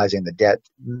minimizing the debt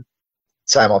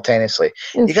simultaneously.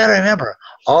 You got to remember,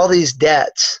 all these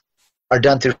debts are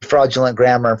done through fraudulent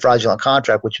grammar and fraudulent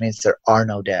contract, which means there are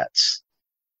no debts.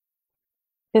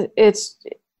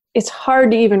 It's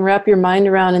hard to even wrap your mind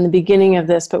around in the beginning of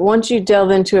this, but once you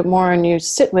delve into it more and you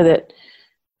sit with it,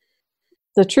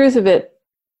 the truth of it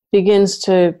begins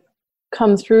to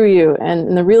come through you,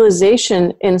 and the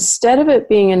realization, instead of it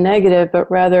being a negative,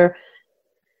 but rather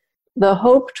the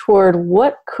hope toward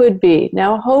what could be.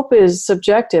 Now, hope is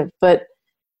subjective, but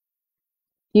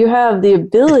you have the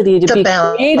ability to be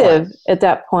creative at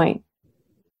that point.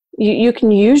 You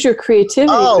can use your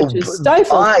creativity, which is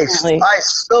stifled.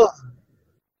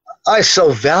 I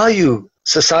so value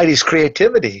society's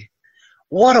creativity.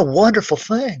 What a wonderful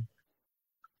thing.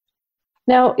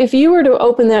 Now, if you were to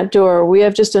open that door, we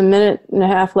have just a minute and a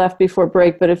half left before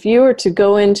break, but if you were to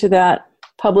go into that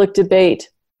public debate,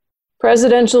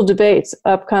 presidential debates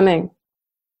upcoming,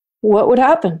 what would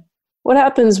happen? What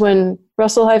happens when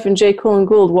Russell-J.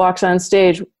 Coolin-Gould walks on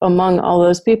stage among all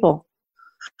those people?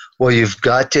 Well, you've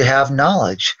got to have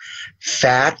knowledge.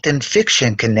 Fact and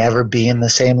fiction can never be in the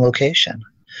same location.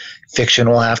 Fiction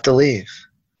will have to leave.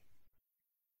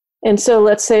 And so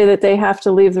let's say that they have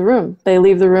to leave the room. They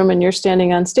leave the room and you're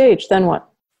standing on stage. Then what?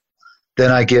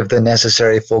 Then I give the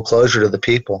necessary full closure to the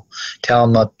people. Tell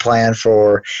them a plan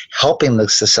for helping the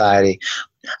society.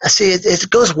 See, it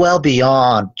goes well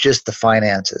beyond just the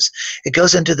finances. It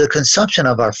goes into the consumption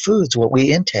of our foods, what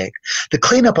we intake, the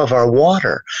cleanup of our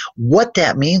water, what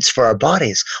that means for our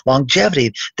bodies,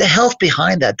 longevity, the health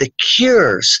behind that, the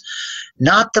cures,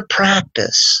 not the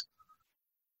practice.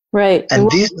 Right. And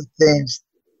these are things.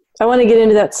 I want to get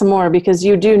into that some more because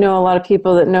you do know a lot of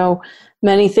people that know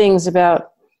many things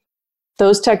about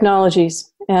those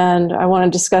technologies, and I want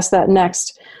to discuss that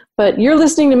next. But you're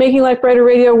listening to Making Life Brighter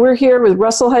Radio. We're here with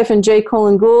Russell-J.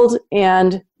 Coolin-Gould,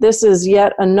 and this is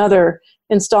yet another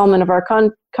installment of our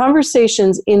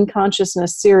Conversations in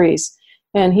Consciousness series.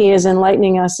 And he is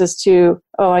enlightening us as to,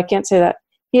 I can't say that.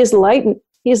 He's lightening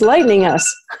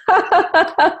us.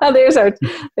 There's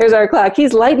our clock.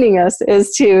 He's lightening us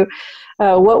as to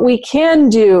what we can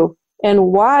do and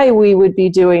why we would be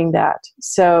doing that.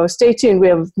 So stay tuned. We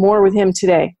have more with him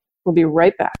today. We'll be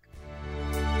right back.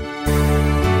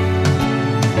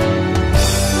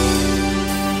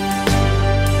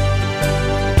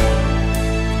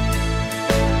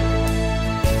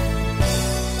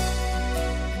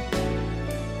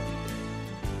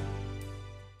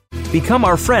 Become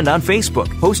our friend on Facebook.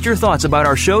 Post your thoughts about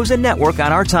our shows and network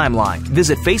on our timeline.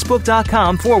 Visit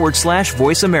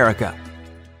facebook.com/Voice America.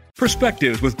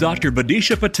 Perspectives with Dr.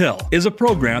 Badisha Patel is a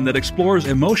program that explores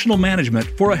emotional management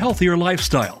for a healthier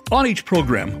lifestyle. On each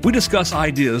program, we discuss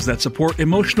ideas that support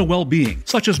emotional well-being,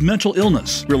 such as mental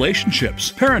illness,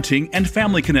 relationships, parenting, and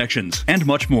family connections, and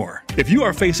much more. If you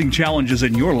are facing challenges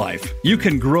in your life, you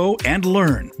can grow and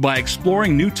learn by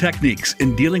exploring new techniques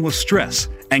in dealing with stress,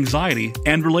 anxiety,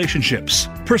 and relationships.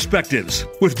 Perspectives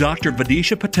with Dr.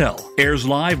 Badisha Patel airs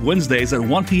live Wednesdays at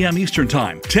 1 p.m. Eastern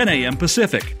Time, 10 a.m.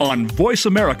 Pacific on Voice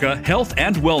America Health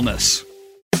and Wellness.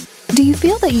 Do you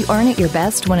feel that you aren't at your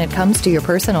best when it comes to your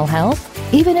personal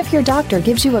health? Even if your doctor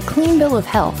gives you a clean bill of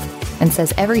health and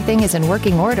says everything is in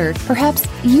working order, perhaps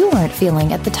you aren't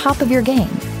feeling at the top of your game.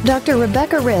 Dr.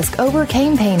 Rebecca Risk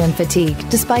overcame pain and fatigue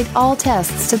despite all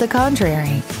tests to the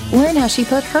contrary. Learn how she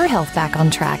put her health back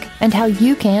on track and how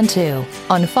you can too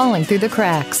on Falling Through the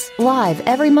Cracks, live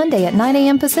every Monday at 9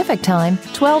 a.m. Pacific Time,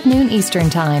 12 noon Eastern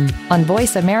Time on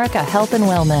Voice America Health and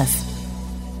Wellness.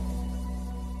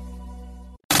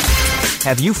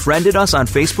 Have you friended us on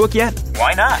Facebook yet?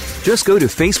 Why not? Just go to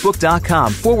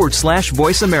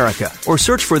facebook.com/Voice America or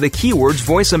search for the keywords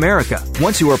Voice America.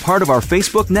 Once you are part of our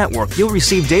Facebook network, you'll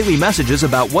receive daily messages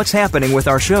about what's happening with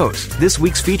our shows, this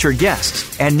week's featured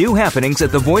guests, and new happenings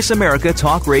at the Voice America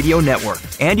Talk Radio Network.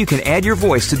 And you can add your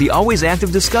voice to the always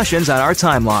active discussions on our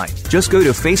timeline. Just go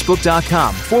to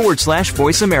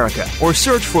facebook.com/Voice America or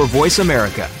search for Voice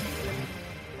America.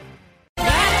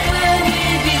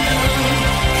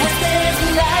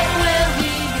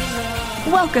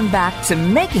 Welcome back to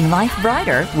Making Life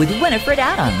Brighter with Winifred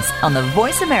Adams on the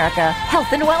Voice America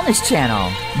Health and Wellness Channel,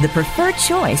 the preferred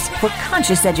choice for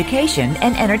conscious education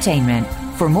and entertainment.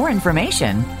 For more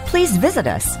information, please visit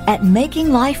us at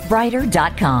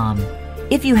makinglifebrighter.com.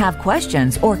 If you have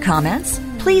questions or comments,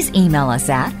 please email us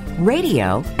at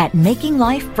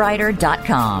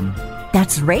radio@makinglifebrighter.com.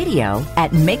 That's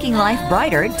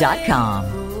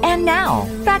radio@makinglifebrighter.com. And now,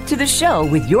 back to the show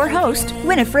with your host,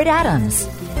 Winifred Adams.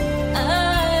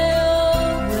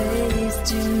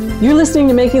 You're listening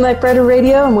to Making Life Brighter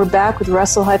Radio, and we're back with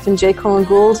Russell-J. Colin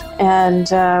Gould. And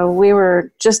we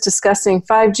were just discussing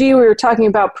 5G. We were talking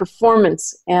about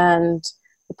performance and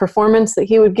the performance that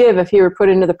he would give if he were put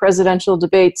into the presidential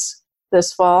debates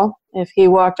this fall, if he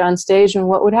walked on stage, and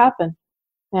what would happen.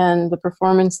 And the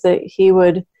performance that he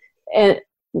would, and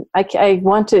I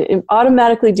want to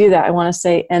automatically do that. I want to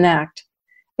say enact.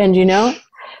 And you know,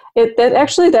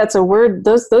 that's a word,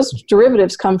 those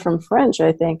derivatives come from French,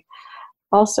 I think.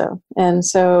 Also, and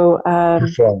so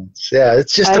performance, yeah,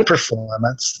 it's just a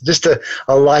performance, just a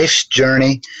life's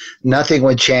journey. Nothing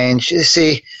would change. You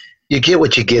see, you get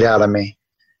what you get out of me.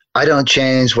 I don't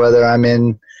change whether I'm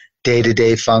in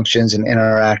day-to-day functions and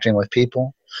interacting with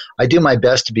people. I do my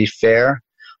best to be fair.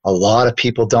 A lot of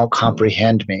people don't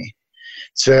comprehend me.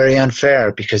 It's very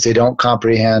unfair because they don't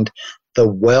comprehend the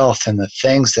wealth and the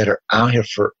things that are out here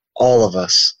for all of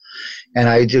us. And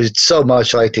I do so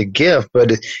much like to give,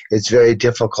 but it's very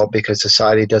difficult because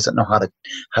society doesn't know how to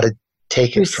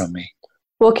take it from me.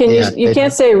 Well, you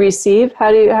can't say receive.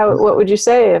 What would you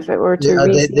say if it were to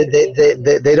receive?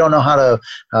 They don't know how to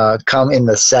come in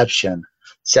reception,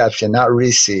 not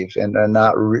receive, and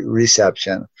not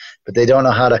reception. But they don't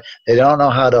know how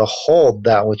to hold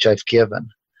that which I've given.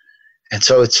 And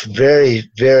so it's very,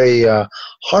 very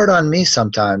hard on me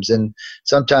sometimes. And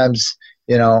sometimes,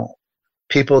 you know,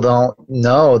 people don't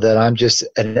know that I'm just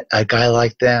a guy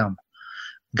like them,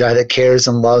 a guy that cares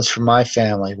and loves for my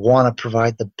family, want to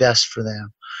provide the best for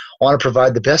them, want to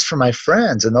provide the best for my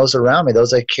friends and those around me,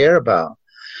 those I care about.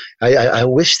 I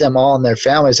wish them all and their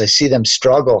families. I see them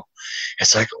struggle.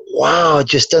 It's like, wow, it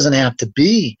just doesn't have to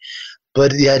be.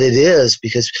 But yet it is,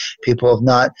 because people have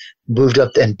not moved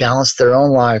up and balanced their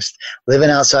own lives, living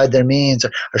outside their means.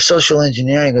 Our social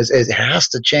engineering it has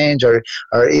to change. Our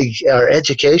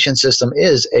education system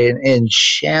is in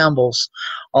shambles.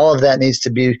 All of that needs to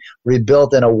be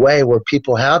rebuilt in a way where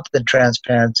people have the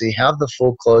transparency, have the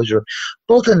full closure,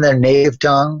 both in their native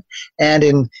tongue and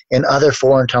in other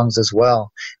foreign tongues as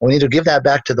well. And we need to give that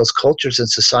back to those cultures and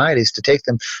societies to take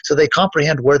them so they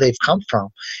comprehend where they've come from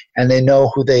and they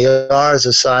know who they are as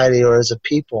a society or as a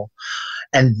people.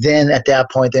 And then at that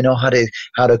point, they know how to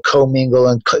commingle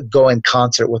and go in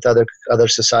concert with other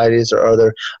societies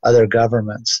or other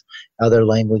governments, other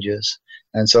languages.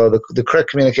 And so the correct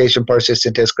communication, parsing,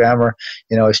 syntax, grammar,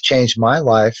 you know, has changed my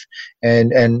life,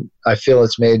 and I feel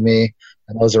it's made me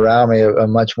and those around me a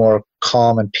much more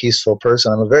calm and peaceful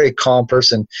person. I'm a very calm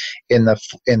person in the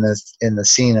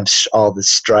scene of all this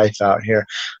strife out here.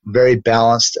 I'm very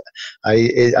balanced.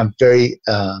 I'm very.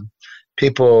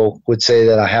 People would say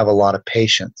that I have a lot of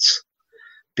patience,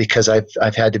 because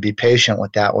I've had to be patient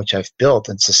with that which I've built,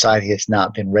 and society has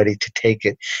not been ready to take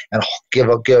it and give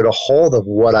it a hold of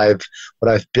what I've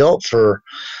built for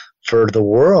the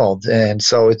world. And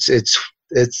so it's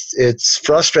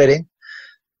frustrating,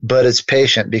 but it's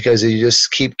patient, because you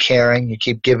just keep caring, you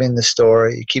keep giving the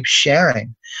story, you keep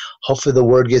sharing. Hopefully the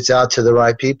word gets out to the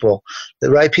right people. The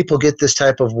right people get this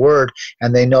type of word,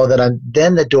 and they know that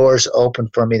then the doors open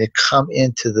for me to come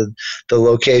into the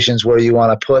locations where you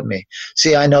want to put me.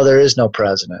 See, I know there is no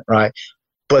president, right?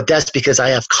 But that's because I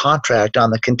have contract on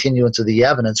the continuance of the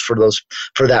evidence for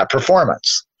that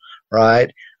performance,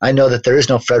 right? I know that there is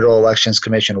no Federal Elections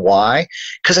Commission. Why?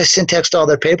 Because I syntaxed all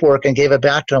their paperwork and gave it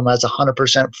back to them as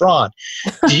 100% fraud.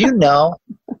 Do you know,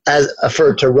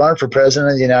 to run for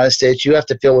president of the United States, you have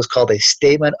to fill what's called a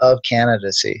statement of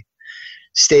candidacy.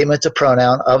 Statement's a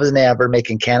pronoun, of is an adverb,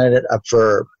 making candidate a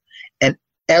verb. And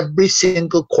every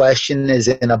single question is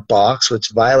in a box,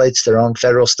 which violates their own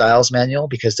federal styles manual,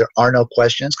 because there are no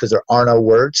questions, because there are no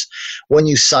words. When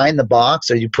you sign the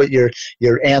box or you put your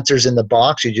answers in the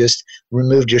box, you just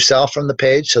removed yourself from the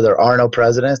page, so there are no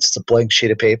presidents. It's a blank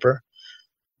sheet of paper.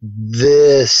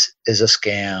 This is a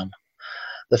scam.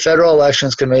 The Federal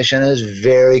Elections Commission is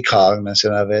very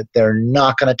cognizant of it. They're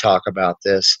not going to talk about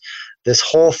this. This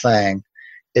whole thing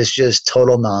is just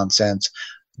total nonsense.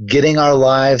 getting our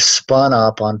lives spun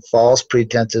up on false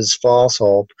pretenses, false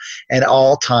hope, and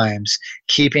all times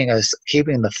keeping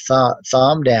the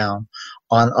thumb down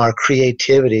on our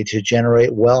creativity to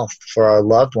generate wealth for our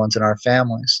loved ones and our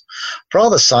families. For all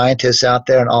the scientists out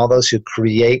there and all those who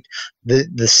create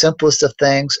the simplest of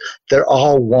things, they're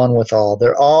all one with all.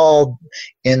 They're all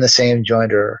in the same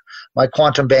jointer. My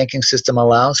quantum banking system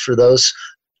allows for those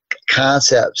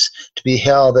concepts to be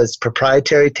held as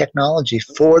proprietary technology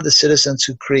for the citizens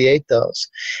who create those.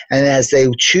 And as they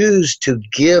choose to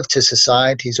give to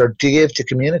societies or give to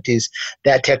communities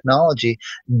that technology,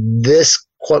 this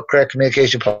correct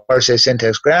communication parsing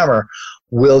syntax grammar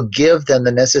will give them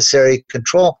the necessary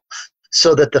control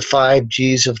so that the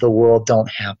 5Gs of the world don't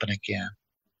happen again.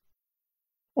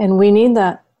 And we need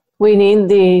that. We need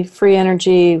the free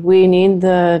energy. We need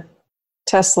the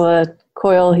Tesla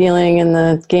coil healing and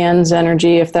the GANS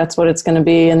energy, if that's what it's going to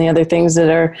be, and the other things that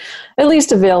are at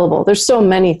least available. There's so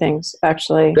many things,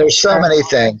 actually. There's so many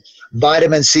things.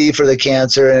 Vitamin C for the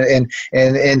cancer in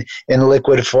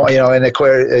liquid form, in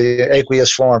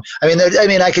aqueous form. I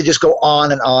mean, I could just go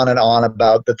on and on and on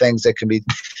about the things that can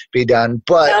be done.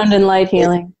 But sound and light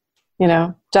healing,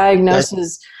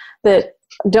 diagnoses that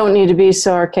don't need to be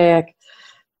so archaic.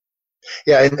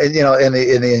 Yeah, and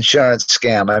in the insurance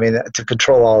scam, I mean, to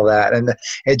control all that, and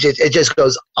it just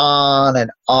goes on and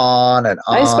on and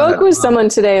on. I spoke with someone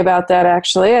today about that.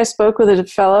 Actually, I spoke with a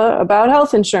fellow about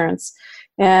health insurance,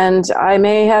 and I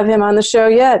may have him on the show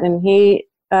yet. And he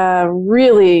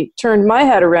really turned my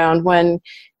head around when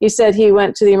he said he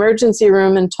went to the emergency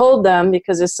room and told them,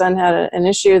 because his son had an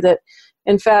issue, that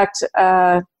in fact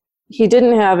he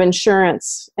didn't have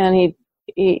insurance, and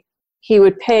he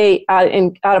would pay out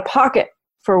of pocket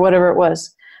for whatever it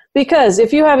was. Because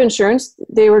if you have insurance,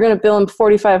 they were going to bill him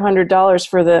 $4,500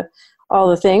 for all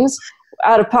the things.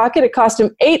 Out of pocket, it cost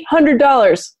him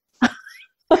 $800.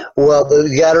 Well,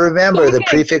 you got to remember, the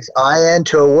prefix "in"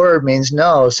 to a word means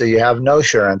no, so you have no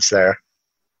assurance there.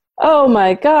 Oh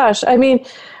my gosh. I mean,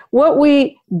 what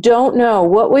we don't know,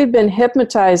 what we've been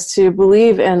hypnotized to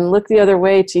believe and look the other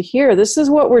way to hear, this is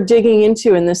what we're digging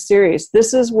into in this series.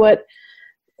 This is what...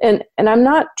 And I'm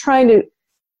not trying to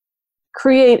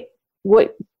create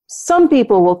what some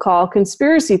people will call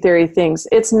conspiracy theory things.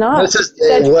 It's not.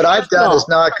 What I've done is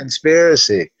not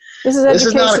conspiracy. This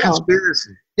is not a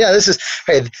conspiracy. Yeah,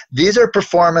 these are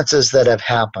performances that have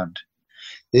happened.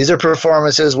 These are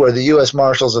performances where the U.S.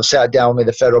 Marshals have sat down with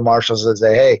me, the federal marshals, and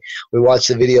say, hey, we watched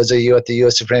the videos of you at the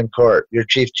U.S. Supreme Court, your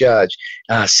chief judge.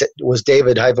 Was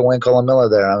David Winkle and Miller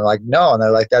there? And I'm like, no. And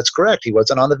they're like, that's correct. He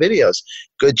wasn't on the videos.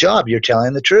 Good job. You're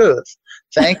telling the truth.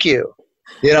 Thank you.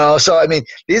 So, I mean,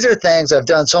 these are things. I've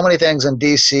done so many things in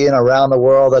D.C. and around the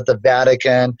world, at the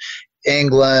Vatican,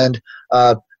 England,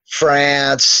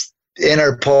 France,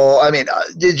 Interpol. I mean,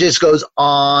 it just goes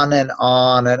on and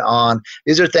on and on.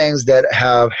 These are things that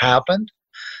have happened.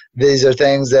 These are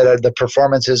things that the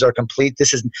performances are complete.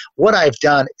 This is what I've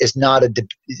done is not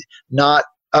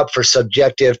up for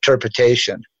subjective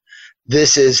interpretation.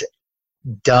 This is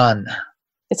done.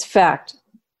 It's fact.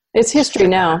 It's history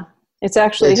now. It's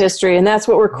actually history, and that's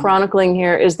what we're chronicling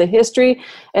here, is the history,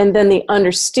 and then the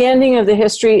understanding of the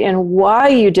history and why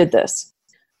you did this.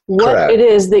 What Correct. It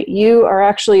is that you are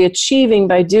actually achieving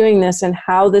by doing this, and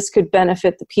how this could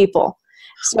benefit the people.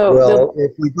 So,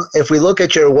 if we look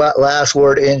at your last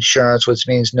word, insurance, which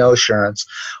means no assurance,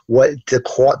 what the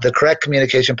correct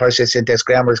communication parsing syntax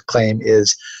grammar claim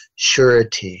is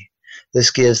surety.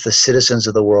 This gives the citizens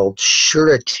of the world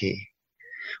surety,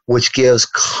 which gives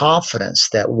confidence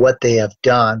that what they have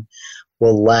done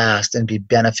will last and be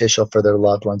beneficial for their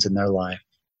loved ones in their life.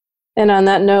 And on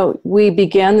that note, we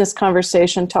began this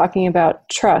conversation talking about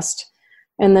trust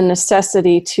and the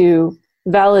necessity to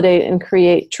validate and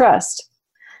create trust.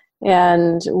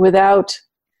 And without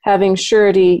having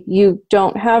surety, you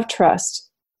don't have trust.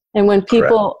 And when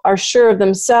people are sure of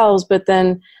themselves, but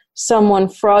then someone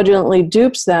fraudulently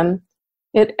dupes them,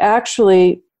 it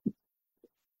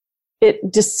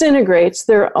disintegrates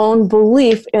their own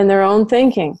belief in their own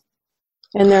thinking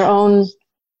and their own...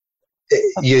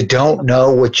 You don't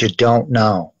know what you don't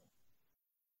know.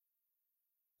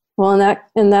 Well,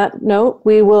 in that note,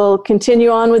 we will continue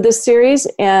on with this series,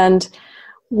 and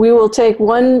we will take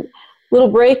one little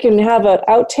break and have an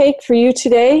outtake for you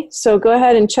today. So go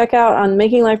ahead and check out on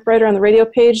Making Life Brighter on the radio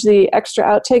page the extra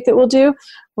outtake that we'll do.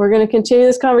 We're going to continue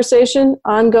this conversation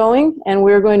ongoing, and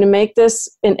we're going to make this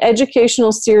an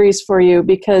educational series for you,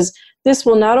 because this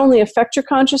will not only affect your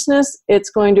consciousness, it's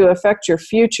going to affect your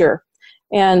future.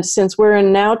 And since we're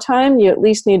in now time, you at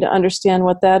least need to understand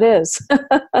what that is.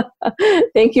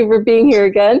 Thank you for being here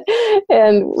again,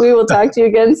 and we will talk to you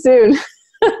again soon.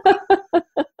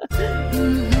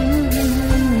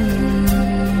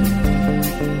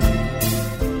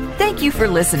 Thank you for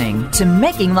listening to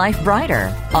Making Life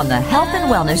Brighter on the Health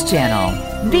and Wellness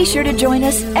Channel. Be sure to join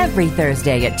us every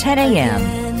Thursday at 10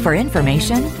 a.m. for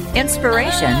information,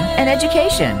 inspiration, and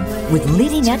education with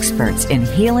leading experts in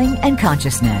healing and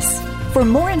consciousness. For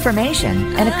more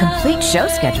information and a complete show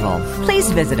schedule, please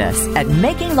visit us at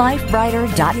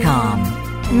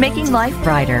makinglifebrighter.com. Making Life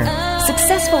Brighter,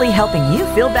 successfully helping you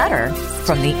feel better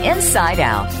from the inside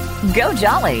out. Go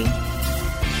Jolly!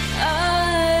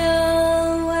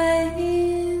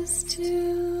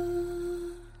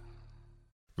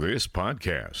 This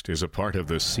podcast is a part of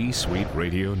the C-Suite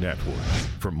Radio Network.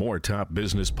 For more top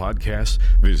business podcasts,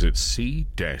 visit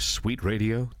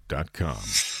c-suiteradio.com.